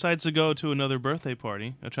 Kyrie decides to go to another birthday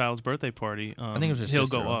party, a child's birthday party, I think it was his he'll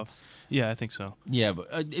sister, go right? off. Yeah, I think so. Yeah,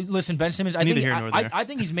 but listen, Ben Simmons. Neither here nor there. I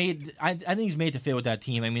think he's made. I think he's made to fit with that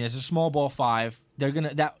team. I mean, it's a small ball 5. They're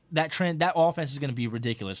gonna that offense is gonna be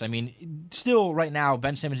ridiculous. I mean, still right now,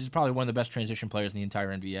 Ben Simmons is probably one of the best transition players in the entire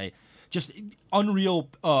NBA. Just unreal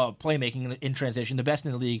playmaking in transition, the best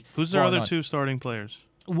in the league. Who's their bar other none. 2 starting players?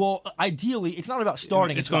 Well, ideally, it's not about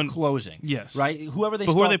starting; it's about closing. Yes, right. Whoever they.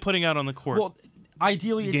 But who are start- they putting out on the court? Well,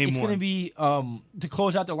 ideally, it's going to be to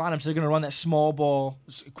close out their lineups. They're going to run that small ball,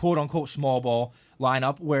 quote unquote, small ball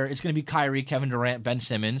lineup where it's going to be Kyrie, Kevin Durant, Ben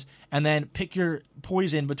Simmons, and then pick your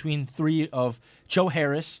poison between 3 of Joe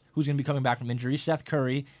Harris, who's going to be coming back from injury, Seth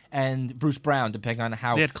Curry, and Bruce Brown, depending on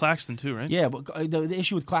how. They had Claxton too, right? Yeah, but the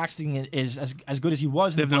issue with Claxton is as good as he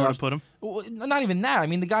was. They've nowhere to put him. Well, not even that. I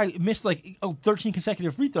mean, the guy missed like 13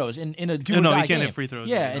 consecutive free throws in a do or No, die he can't game. hit free throws.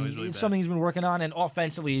 Yeah, No, and he's really it's bad. something he's been working on. And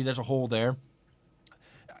offensively, there's a hole there.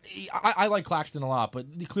 I like Claxton a lot, but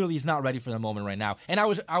clearly he's not ready for the moment right now. And I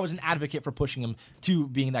was an advocate for pushing him to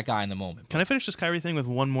being that guy in the moment. Can I finish this Kyrie thing with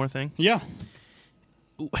one more thing? Yeah.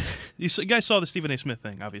 You guys saw the Stephen A. Smith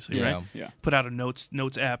thing, obviously, Yeah. right? Yeah. Put out a notes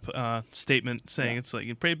app statement saying it's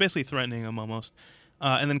like basically threatening him almost.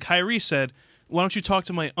 And then Kyrie said, "Why don't you talk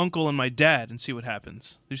to my uncle and my dad and see what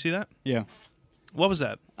happens?" Did you see that? Yeah. What was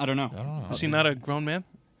that? I don't know. Is he not a grown man?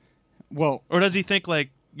 Well, Or does he think like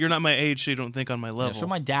you're not my age, so you don't think on my level? Yeah, so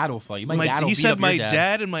my dad will fight you. My dad will he beat said up my your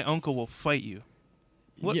dad and my uncle will fight you.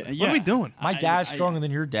 What are yeah. we doing? My dad's stronger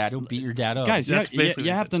than your dad. He'll beat your dad up. guys, That's you basically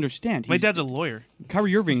have it. to understand. My dad's a lawyer.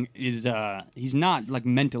 Kyrie Irving is he's not like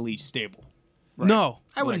mentally stable. No.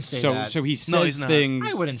 I wouldn't say so that. so he No, he's says not. things.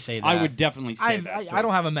 I wouldn't say that. I would definitely say that. I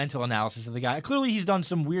don't have a mental analysis of the guy. Clearly, he's done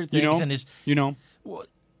some weird things. You know. And is You know. Well,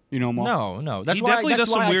 You know, Mo. no. That's He why. definitely That's does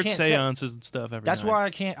why some I weird can't say- seances and stuff every That's night.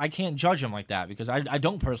 why I can't judge him like that because I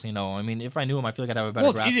don't personally know him. I mean, if I knew him, I feel like I'd have a better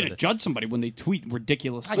Well, it's grasp easy of to it. judge somebody when they tweet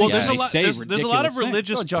ridiculous. Well, things. there's a They lot- say there's a lot of ridiculous things.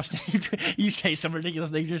 religious- Well, Justin, you say some ridiculous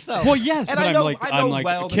things yourself. Well, yes, and but I know, I'm I know like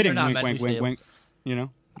well that kidding. you're not Wink, mentally wink, wink, stable. wink. You know.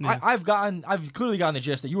 I've clearly gotten the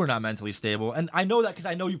gist that you are not mentally stable, and I know that because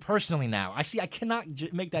I know you personally now. I cannot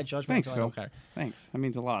make that judgment. Thanks, until I Phil. know Kyrie. Thanks. That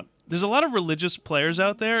means a lot. There's a lot of religious players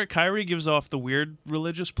out there. Kyrie gives off the weird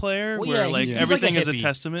religious player Well, where yeah, like he's everything like a is a hippie.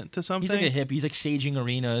 testament to something. He's like a hippie. He's like saging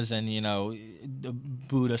arenas and the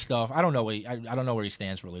Buddha stuff. I don't know. I don't know where he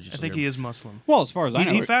stands religiously. I think he is Muslim. Well, as far as I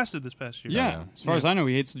know, He fasted this past year. yeah. As far as I know,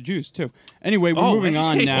 he hates the Jews too. Anyway, we're Oh, moving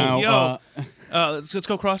on hey, now. yo. Let's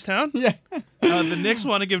go cross town. Yeah. The Knicks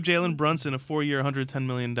want to give Jalen Brunson a 4-year, $110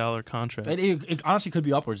 million contract. It honestly could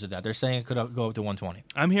be upwards of that. They're saying it could go up to 120.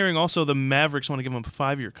 I'm hearing also the Mavericks want to give him a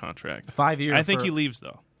 5-year contract. 5 years. I think he leaves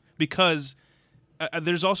though, because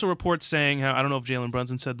there's also reports saying how I don't know if Jalen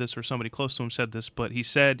Brunson said this or somebody close to him said this, but he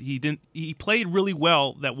said he played really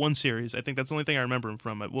well that one series. I think that's the only thing I remember him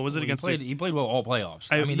from. What was it against? He played well all playoffs.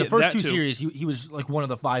 I I mean, the yeah, first that 2 too. series, he was like one of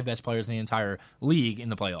the 5 best players in the entire league in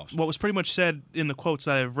the playoffs. What was pretty much said in the quotes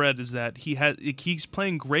that I've read is that he's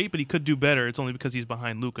playing great, but he could do better. It's only because he's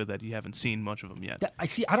behind Luka that you haven't seen much of him yet.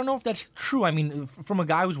 I don't know if that's true. I mean, from a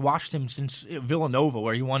guy who's watched him since Villanova,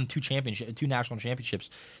 where he won 2 national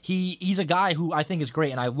championships, he's a guy who I think is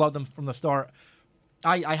great, and I loved him from the start.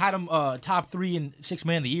 I had him top 3 and 6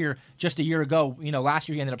 man of the year just a year ago. Last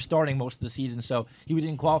year he ended up starting most of the season, so he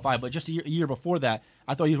didn't qualify. But just a year before that,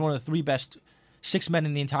 I thought he was one of the 3 best 6 men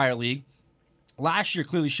in the entire league. last year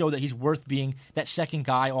clearly showed that he's worth being that second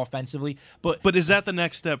guy offensively. But is that the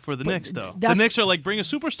next step for the Knicks, though? The Knicks are like, bring a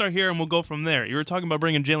superstar here and we'll go from there. You were talking about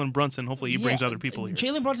bringing Jalen Brunson. Hopefully he brings other people here.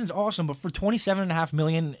 Jalen Brunson's awesome, but for $27.5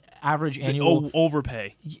 million average annual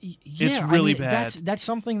overpay. It's really bad. That's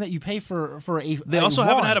something that you pay for a. They also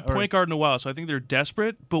haven't had a point guard in a while, so I think they're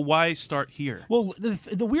desperate. But why start here? Well,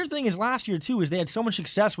 the weird thing is last year too is they had so much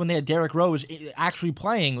success when they had Derrick Rose actually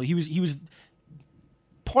playing. He was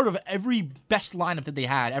part of every best lineup that they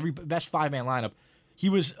had, every best five-man lineup. He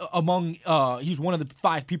was among. He was one of the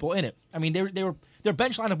 5 people in it. I mean, their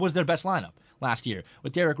bench lineup was their best lineup last year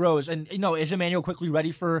with Derrick Rose. And is Emmanuel quickly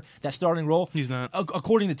ready for that starting role? He's not.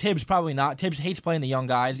 According to Tibbs, probably not. Tibbs hates playing the young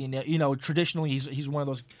guys. Traditionally he's one of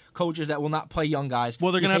those coaches that will not play young guys.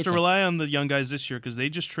 Well, they're going to have to rely on the young guys this year because they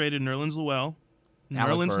just traded Nerlens Noel,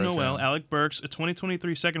 Alec Burks, a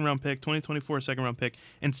 2023 second-round pick, 2024 second-round pick,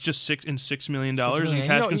 and it's just $6 million in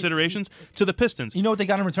cash considerations to the Pistons. You know what they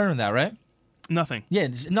got in return on that, right? Nothing. Yeah,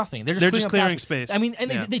 nothing. They're just clearing space. I mean, and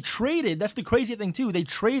they traded. That's the crazy thing too. They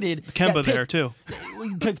traded Kemba there too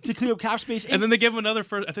to clear up cap space. And then they gave him another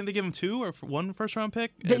first. I think they gave him 2 or 1 first-round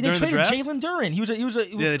pick. They traded the Jalen Duren.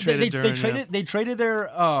 They traded Duren. They traded their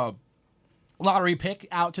lottery pick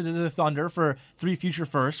out to the Thunder for 3 future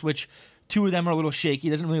firsts, which 2 of them are a little shaky.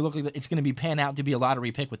 It doesn't really look like it's going to be pan out to be a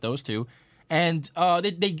lottery pick with those 2. And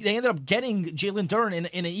they ended up getting Jalen Duren in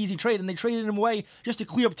an easy trade, and they traded him away just to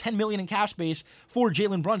clear up $10 million in cap space for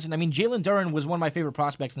Jalen Brunson. I mean, Jalen Duren was one of my favorite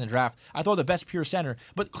prospects in the draft. I thought the best pure center,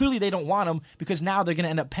 but clearly they don't want him because now they're going to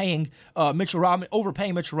end up paying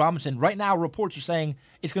overpaying Mitchell Robinson. Right now, reports are saying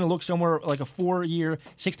it's going to look somewhere like a 4-year,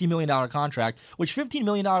 $60 million contract, which $15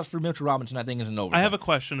 million for Mitchell Robinson I think is an overpay. I have a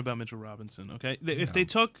question about Mitchell Robinson. Okay, if they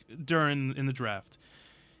took Duren in the draft,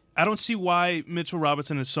 I don't see why Mitchell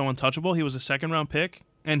Robinson is so untouchable. He was a second-round pick,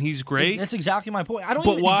 and he's great. That's exactly my point.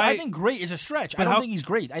 I think great is a stretch. I don't think he's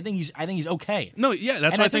great. I think he's okay. No, yeah,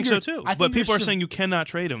 that's what I think so too. But people are saying you cannot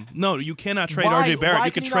trade him. No, you cannot trade RJ Barrett.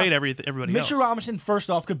 You can trade everybody else. Mitchell Robinson, first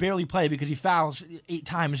off, could barely play because he fouls 8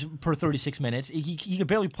 times per 36 minutes. He could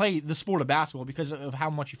barely play the sport of basketball because of how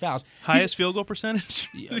much he fouls. Highest field goal percentage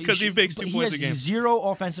because he makes 2 points a game. He has 0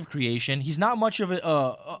 offensive creation. He's not much of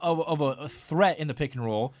a threat in the pick and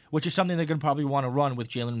roll, which is something they're going to probably want to run with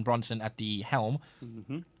Jalen Brunson at the helm.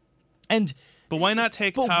 Mm-hmm. But why not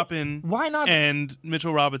take Toppin and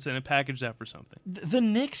Mitchell Robinson and package that for something? The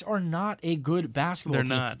Knicks are not a good basketball team.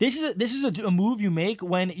 They're not. This is a move you make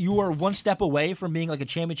when you are one step away from being like a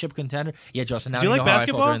championship contender. Yeah, Justin. Now Do you like know how I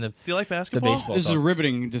basketball? felt during Do you like basketball? baseball This is a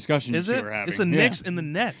riveting discussion. Is it? We're having. It's the Knicks and the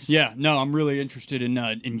Nets. Yeah, no, I'm really interested in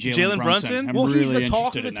Jalen Brunson? I'm Well, really he's the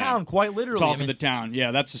talk interested of the in town, that. quite literally. Talk of the town.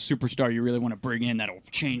 Yeah, that's a superstar you really want to bring in that'll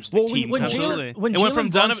change the team. Absolutely.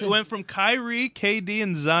 It went from Kyrie, KD,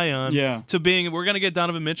 and Zion to being we're going to get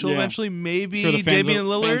Donovan Mitchell eventually, maybe Damian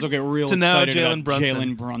Lillard, fans will get real to now excited Jalen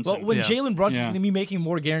Brunson. Well, when Jalen Brunson's going to be making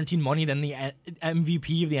more guaranteed money than the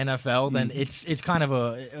MVP of the NFL, then it's kind of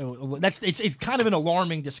it's kind of an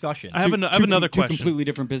alarming discussion. I have another question. Two completely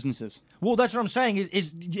different businesses. Well, that's what I'm saying.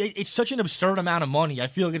 Is it's such an absurd amount of money. I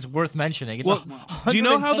feel like it's worth mentioning. It's do you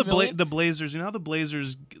know how the Blazers? You know how the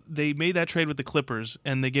Blazers they made that trade with the Clippers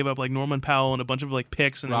and they gave up like Norman Powell and a bunch of like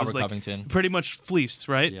picks and Robert it was like Covington. Pretty much fleeced,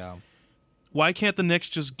 right? Yeah. Why can't the Knicks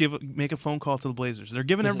just make a phone call to the Blazers? They're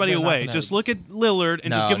giving everybody away. Just look at Lillard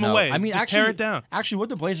and just give him away. I mean, just tear it down. Actually, what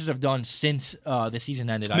the Blazers have done since the season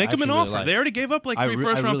ended, make them an really offer. They already gave up like 3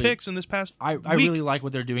 first-round picks in this past week. I really like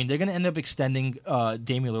what they're doing. They're going to end up extending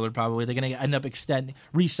Damian Lillard probably. They're going to end up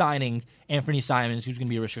re-signing Anthony Simons, who's going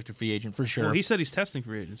to be a restricted free agent for sure. Well, he said he's testing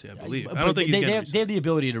free agency, I believe. I don't think he's they have the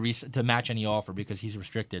ability to match any offer because he's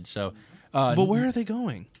restricted. So, but where are they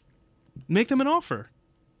going? Make them an offer.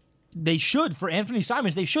 They should. For Anthony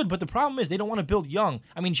Simons, they should. But the problem is they don't want to build young.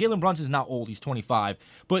 I mean, Jalen Brunson's not old. He's 25.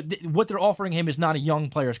 But what they're offering him is not a young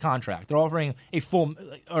player's contract. They're offering a full,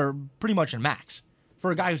 or pretty much a max.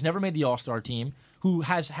 For a guy who's never made the All-Star team, who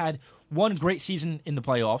has had one great season in the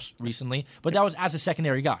playoffs recently, but that was as a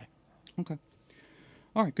secondary guy. Okay.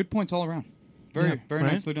 All right. Good points all around. Very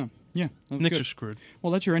nicely done. Yeah. Knicks are screwed.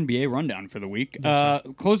 Well, that's your NBA rundown for the week.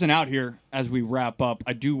 Closing out here as we wrap up,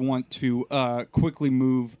 I do want to quickly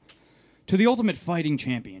move to the Ultimate Fighting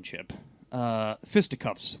Championship.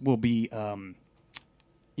 Fisticuffs will be,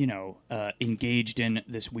 engaged in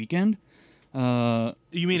this weekend. You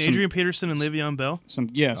mean Adrian Peterson and Le'Veon Bell?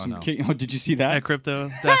 Did you see that? At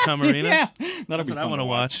Crypto.com Arena? Yeah. That'll be fun I want to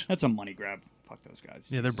watch. That's a money grab. Fuck those guys.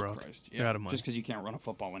 Yeah, they're broke. Yeah. They're out of money. Just because you can't run a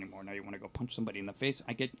football anymore, now you want to go punch somebody in the face.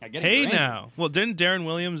 I get Hey, it. now. Well, didn't Darren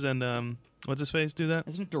Williams and what's his face do that?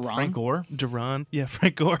 Isn't it Duran? Frank Gore? Yeah,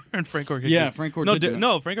 Frank Gore. And Frank Gore. Yeah, Frank Gore.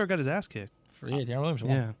 No, Frank Gore got his ass kicked. Yeah, Darren Williams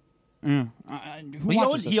won. Yeah. Yeah.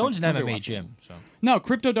 He owns an MMA gym. So. No,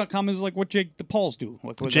 Crypto.com is like what Jake the Pauls do.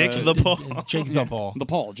 Like what, Jake the Paul. Jake the Paul. The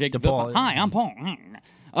Paul. Jake The the Paul. Hi, I'm Paul.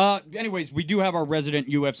 Anyways, we do have our resident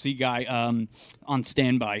UFC guy on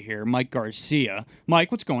standby here, Mike Garcia.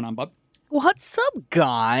 Mike, what's going on, bub? What's up,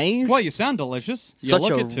 guys? Well, you sound delicious. You Such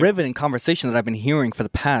look a it, too. riveting conversation that I've been hearing for the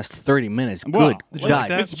past 30 minutes. Well, Good you God. like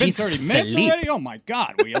that? It's been Jesus 30 minutes Felipe. already? Oh, my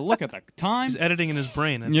God. Will you look at the time? He's editing in his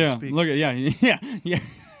brain as Yeah, we speak. look at, yeah.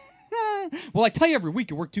 Well, I tell you every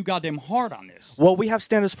week you work too goddamn hard on this. Well, we have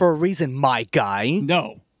standards for a reason, my guy.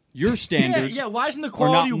 No. Your standards Yeah, why isn't the are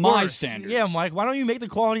quality not my worse? standards. Yeah, Mike, why don't you make the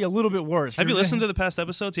quality a little bit worse? Have you listened to the past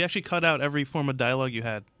episodes? He actually cut out every form of dialogue you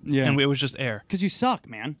had. Yeah. And it was just air. Because you suck,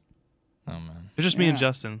 man. Oh, man. It was just me and Yeah.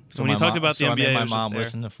 Justin. So when my you talked mom- about the so I NBA, made it my was mom just air.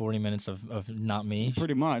 listen to 40 minutes of not me.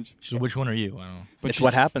 Pretty much. So which one are you? I don't know. But It's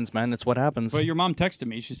what happens, man. It's what happens. But your mom texted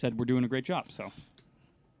me. She said, we're doing a great job, so.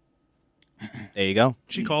 There you go.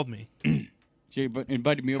 She called me. She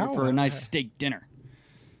invited me over How- for a nice steak dinner.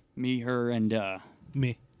 Me, her, and...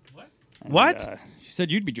 Me. and, What? she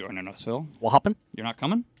said you'd be joining us, Phil. What happened? You're not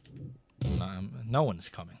coming? No one is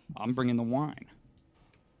coming. I'm bringing the wine.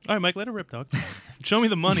 All right, Mike, let it rip, dog. Show me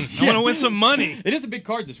the money. I want to win some money. It is a big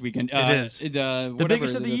card this weekend. is. The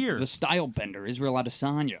biggest of the year. The style bender, Israel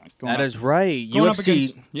Adesanya. That is right. Going up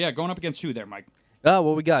UFC. against, going up against who there, Mike?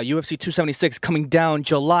 What we got? UFC 276 coming down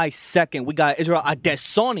July 2nd. We got Israel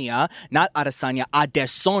Adesanya, not Adesanya,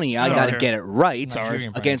 Adesanya. I got to Sorry. get it right.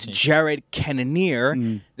 Nigerian Against pronunciation. Jared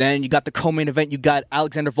Cannonier. Then you got the co-main event. You got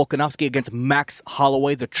Alexander Volkanovski against Max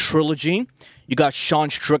Holloway, the trilogy. You got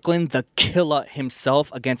Sean Strickland, the killer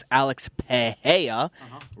himself, against Alex Pereira.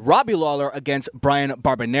 Robbie Lawler against Brian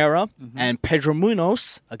Barbanera. And Pedro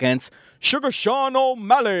Munoz against Sugar Sean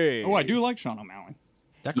O'Malley. Oh, I do like Sean O'Malley.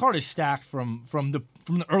 That card is stacked from the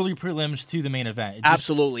early prelims to the main event. It just-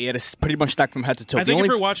 Absolutely. It is pretty much stacked from head to toe. I think if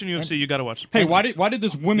you're watching UFC, you got to watch. Hey, why did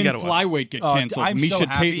this women gotta watch. flyweight get canceled? I'm so Misha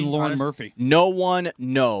happy, Tate and Lauren honestly. Murphy. No one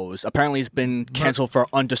knows. Apparently, it's been canceled for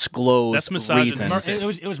undisclosed That's misogyny.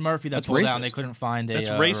 reasons. It was Murphy that That's pulled out, and racist. they couldn't find a. That's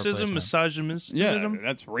a racism, replacement. misogynism. Yeah,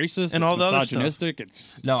 that's racist. And it's all the other stuff. misogynistic.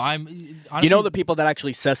 It's No, I'm. Honestly, You know the people that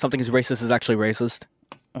actually says something is racist is actually racist?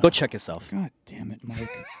 Go check yourself. God damn it, Mike.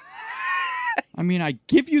 I mean, I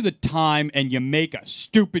give you the time, and you make a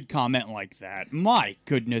stupid comment like that. My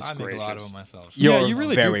goodness I make gracious. a lot of them myself. You're yeah, you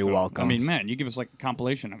really very do, Phil. welcome. I mean, man, you give us like a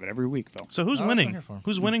compilation of it every week, Phil. So who's that's what I'm winning? here for.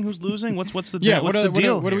 Who's winning? Who's losing? What's the Yeah, what's what the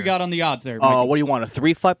deal? do we here? got on the odds there? Mikey? What do you want? A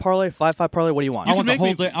 3-5 parlay? 5-5 parlay? What do you want? I want the make whole.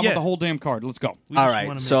 me- I want yeah. the whole damn card. Let's go. We All just right.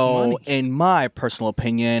 wanna make So, money. in my personal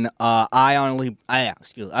opinion,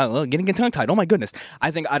 getting tongue tied. Oh my goodness!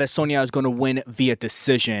 I think Adesanya is going to win via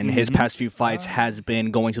decision. His past few fights has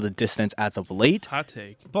been going to the distance as of late. Hot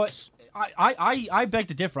take. But I beg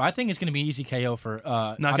to differ. I think it's going to be easy KO for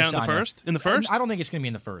Knockout in the Adesanya. first? In the first? I don't think it's going to be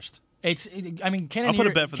in the first. I mean, I'll put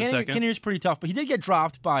a bet for the second. Cannonier's pretty tough, but he did get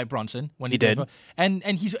dropped by Brunson when He did. and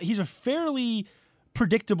he's a fairly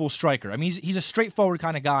predictable striker. I mean, he's a straightforward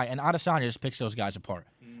kind of guy, and Adesanya just picks those guys apart.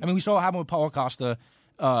 I mean, we saw what happened with Paulo Costa,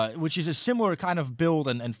 which is a similar kind of build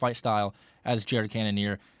and fight style as Jared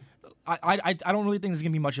Cannonier. I don't really think there's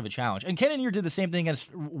going to be much of a challenge. And Cannonier did the same thing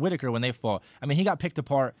against Whitaker when they fought. I mean, he got picked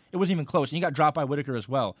apart. It wasn't even close. And he got dropped by Whitaker as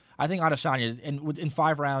well. I think Adesanya, in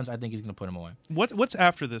 5 rounds, I think he's going to put him away. What's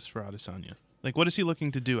after this for Adesanya? Like, what is he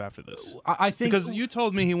looking to do after this? I think Because you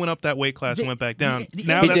told me he went up that weight class and went back down. the-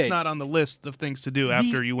 Now He that's did. not on the list of things to do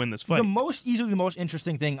after you win this fight. easily the most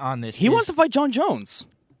interesting thing on this He is, wants to fight John Jones.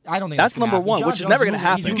 I don't think That's gonna number happen. one, John which is Jones never gonna moving-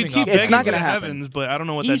 happen. he's you can moving keep up. It's begging not to gonna the happen. heavens, but I don't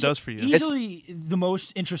know what that Easily- does for you. Easily, the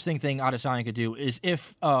most interesting thing Adesanya could do is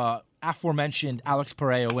if aforementioned Alex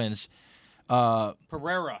Pereira wins.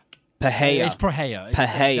 Pereira. Pereira. It's Pereira.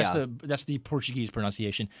 Pereira. That's the Portuguese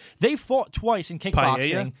pronunciation. They fought twice in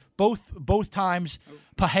kickboxing. Both times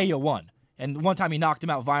Pereira won, and one time he knocked him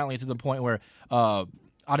out violently to the point where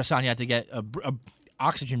Adesanya had to get a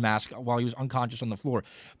oxygen mask while he was unconscious on the floor.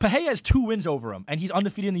 Pereira has 2 wins over him, and he's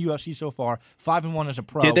undefeated in the UFC so far. 5-1 as a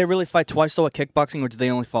pro. Did they really fight twice though at kickboxing, or did they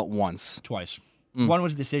only fight once? Twice. One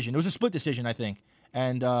was a decision. It was a split decision, I think,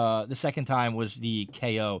 and the second time was the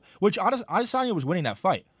KO, which Adesanya was winning that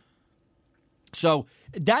fight. So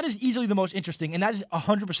that is easily the most interesting, and that is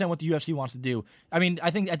 100% what the UFC wants to do. I mean, I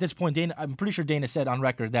think at this point, I'm pretty sure Dana said on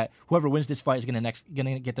record that whoever wins this fight is going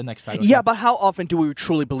to get the next title. Yeah, shot. but how often do we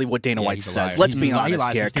truly believe what Dana White he's a says? liar. Let's He be lies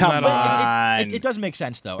honest here. to Come But on. it does make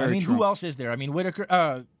sense, though. I Very mean, true. who else is there? I mean,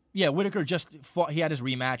 Whitaker. Whitaker just fought. He had his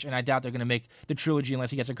rematch, and I doubt they're going to make the trilogy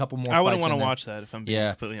unless he gets a couple more. I wouldn't fights want in to there. watch that if I'm being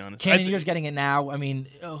completely honest. Cannonier's getting it now. I mean,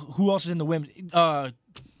 who else is in the women's?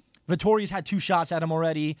 Vittoria's had 2 shots at him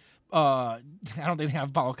already. I don't think they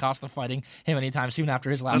have Paulo Costa fighting him anytime soon after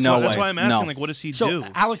his last. No fight. That's why I'm asking, No. like, what does he So do?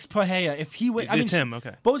 Alex Pereira, if he would, It's him,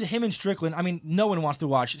 okay. Both him and Strickland. I mean, no one wants to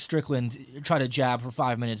watch Strickland try to jab for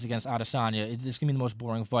 5 minutes against Adesanya. It's gonna be the most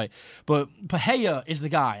boring fight. But Pereira is the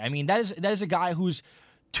guy. I mean, that is a guy who's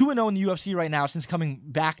 2-0 in the UFC right now since coming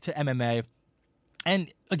back to MMA,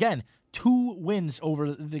 and again, 2 wins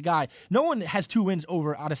over the guy. No one has 2 wins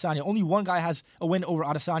over Adesanya. Only one guy has a win over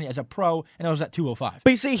Adesanya as a pro, and that was at 205. But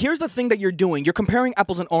you see, here's the thing that you're doing. You're comparing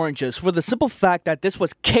apples and oranges for the simple fact that this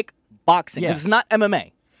was kickboxing. Yeah. This is not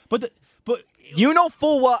MMA. But You know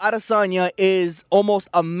full well Adesanya is almost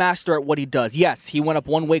a master at what he does. Yes, he went up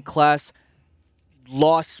one weight class,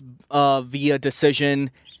 lost via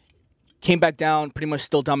decision, came back down, pretty much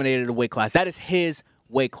still dominated a weight class. That is his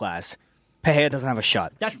weight class. Pereira doesn't have a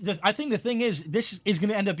shot. I think the thing is, this is going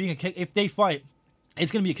to end up being a kick. If they fight,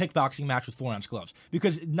 it's going to be a kickboxing match with 4-ounce gloves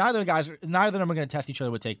because neither of them are going to test each other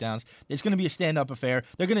with takedowns. It's going to be a stand-up affair.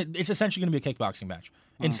 It's essentially going to be a kickboxing match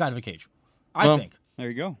inside of a cage. I think. There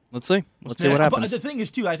you go. Let's see. Let's see what happens. But the thing is,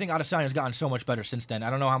 too, I think Adesanya's gotten so much better since then. I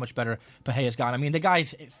don't know how much better Pereira's gotten. I mean, the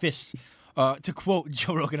guy's fists, to quote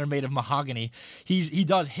Joe Rogan, are made of mahogany. He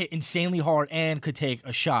does hit insanely hard and could take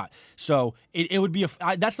a shot. So it would be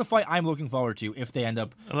that's the fight I'm looking forward to if they end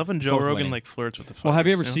up. I love when Joe both Rogan winning. like flirts with the fighters. Well, have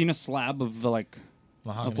you ever know? seen a slab of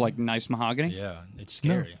Mahogany? nice mahogany? Yeah, it's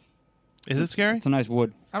scary. Is it scary? It's a nice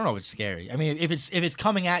wood. I don't know if it's scary. I mean, if it's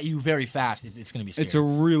coming at you very fast, it's going to be scary. It's a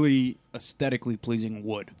really aesthetically pleasing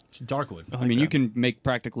wood. It's dark wood. I mean, you can make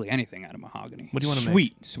practically anything out of mahogany. What do you wanna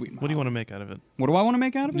make? Sweet mahogany. What do you want to make out of it? What do I want to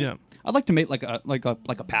make out of it? Yeah. I'd like to make like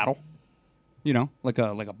a paddle. You know, like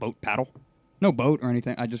a boat paddle. No boat or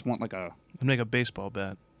anything. I just want like a. I'd make a baseball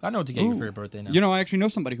bat. I know what to get you for your birthday now. You know, I actually know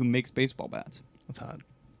somebody who makes baseball bats. That's hot.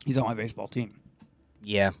 He's on my baseball team.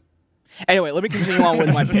 Yeah. Anyway, let me continue on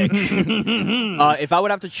with my pick. If I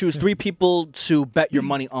would have to choose 3 people to bet your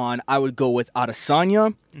money on, I would go with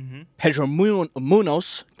Adesanya, Pedro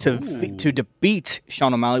Munoz to defeat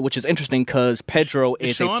Sean O'Malley, which is interesting because Pedro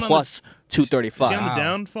is Sean a on plus Is he on 235. the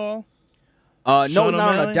downfall? No, Sean he's not on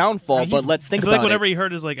O'Malley? a downfall, but let's I think feel about like whatever it. he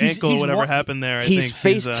hurt his like He's- ankle, he's whatever walk- happened there. I He's think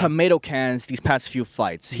faced tomato cans these past few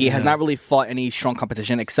fights. He has not really fought any strong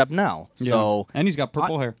competition except now. So, And he's got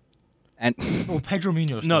purple hair. and Well, Pedro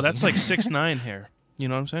Munoz. No, doesn't. that's like 6'9" hair. You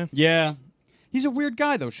know what I'm saying? Yeah. He's a weird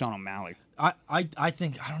guy, though, Sean O'Malley. I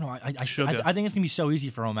think I don't know. I Sugar. think it's gonna be so easy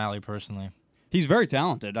for O'Malley personally. He's very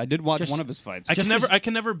talented. I did watch Just- one of his fights. I Just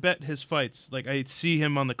can never bet his fights. Like I see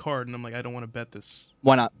him on the card, and I'm like, I don't want to bet this.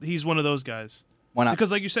 why not? He's one of those guys. Why not?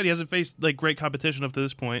 Because, like you said, he hasn't faced like great competition up to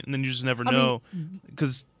this point, and then you just never know.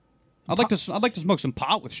 Because I'd like to smoke some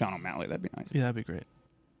pot with Sean O'Malley. That'd be nice. yeah, that'd be great.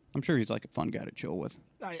 I'm sure he's like a fun guy to chill with.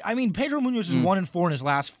 I mean, Pedro Munoz is 1-4 in his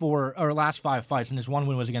last 5 fights, and his one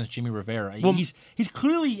win was against Jimmy Rivera. He's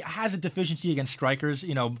clearly has a deficiency against strikers,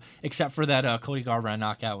 you know, except for that Cody Garbrandt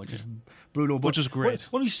knockout, which is brutal. But Which is great.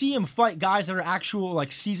 When you see him fight guys that are actual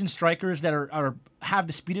like seasoned strikers that are have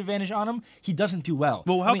the speed advantage on him, he doesn't do well.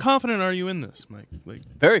 Well, how I mean, confident are you in this, Mike? Like,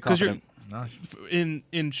 Very 'cause you're- confident.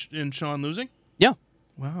 in Sean losing? Yeah.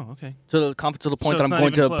 Wow. Okay. To the point So that it's I'm not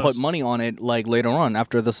going even to close. put money on it like later on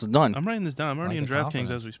after this is done. I'm writing this down. I'm already in the DraftKings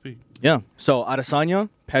confidence. as we speak. Yeah. So Adesanya,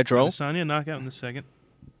 Pedro, Adesanya knockout in the second.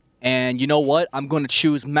 and you know what? I'm going to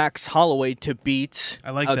choose Max Holloway to beat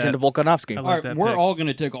I like Alexander that. Volkanovski. I like All right, that we're pick. all going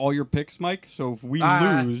to take all your picks, Mike. So if we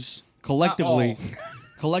lose collectively,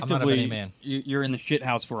 betting man. you're in the shit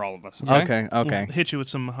house for all of us. Okay. Okay. We'll hit you with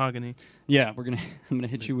some mahogany. Yeah, I'm gonna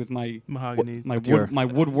hit you with my Mahogany. my with wood, my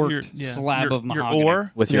woodworked your- yeah, slab your- of mahogany. Your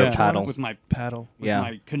oar With your Yeah, paddle. with my paddle. Yeah.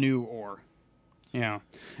 my canoe oar. Yeah.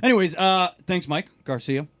 Anyways, thanks, Mike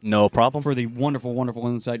Garcia, No problem. for the wonderful, wonderful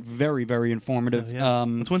insight. Very, very informative. Yeah.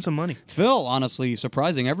 Let's win some money. Phil, honestly,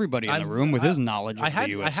 surprising everybody in the room with his knowledge of I had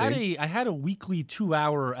the UFC. I had a weekly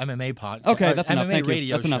 2-hour MMA podcast. Okay, that's enough. MMA Thank you.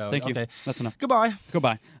 radio That's enough. show. Thank you. Okay. That's enough. Goodbye.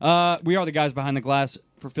 Goodbye. We are the guys behind the glass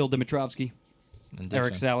for Phil Dimitrovsky, And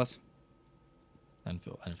Eric Dixon. Salas, And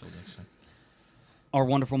Phil Dixon. our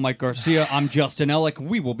wonderful Mike Garcia. I'm Justin Ellick.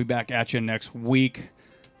 We will be back at you next week.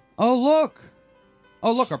 Oh, look.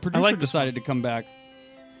 Our producer like this decided to come back.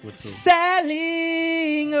 With food.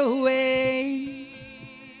 Sailing away.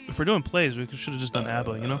 If we're doing plays, we should have just done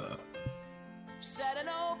ABBA, you know? Set an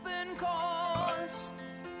open course.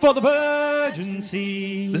 For the virgin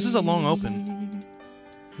sea. This is a long open.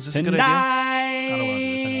 Is this a And good idea? I don't wanna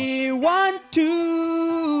do this I want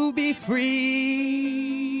to be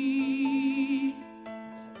free.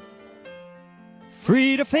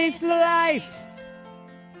 Free to face the life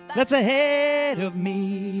that's ahead of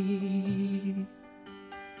me.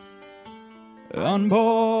 On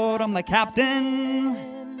board, I'm the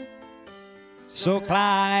captain. So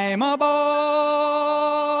climb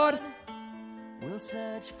aboard. We'll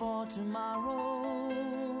search for tomorrow.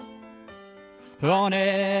 On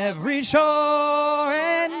every shore,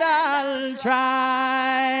 and I'll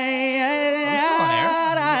try. still on air?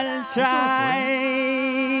 I'll try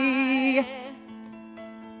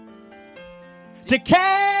to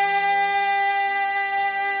carry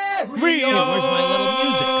on. Where's my little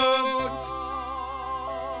music?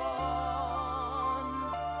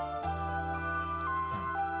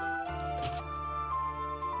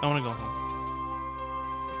 I want to go home.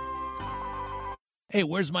 Hey,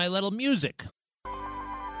 where's my little music?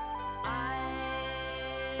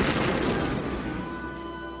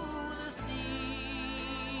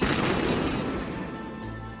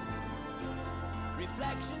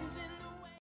 Reflections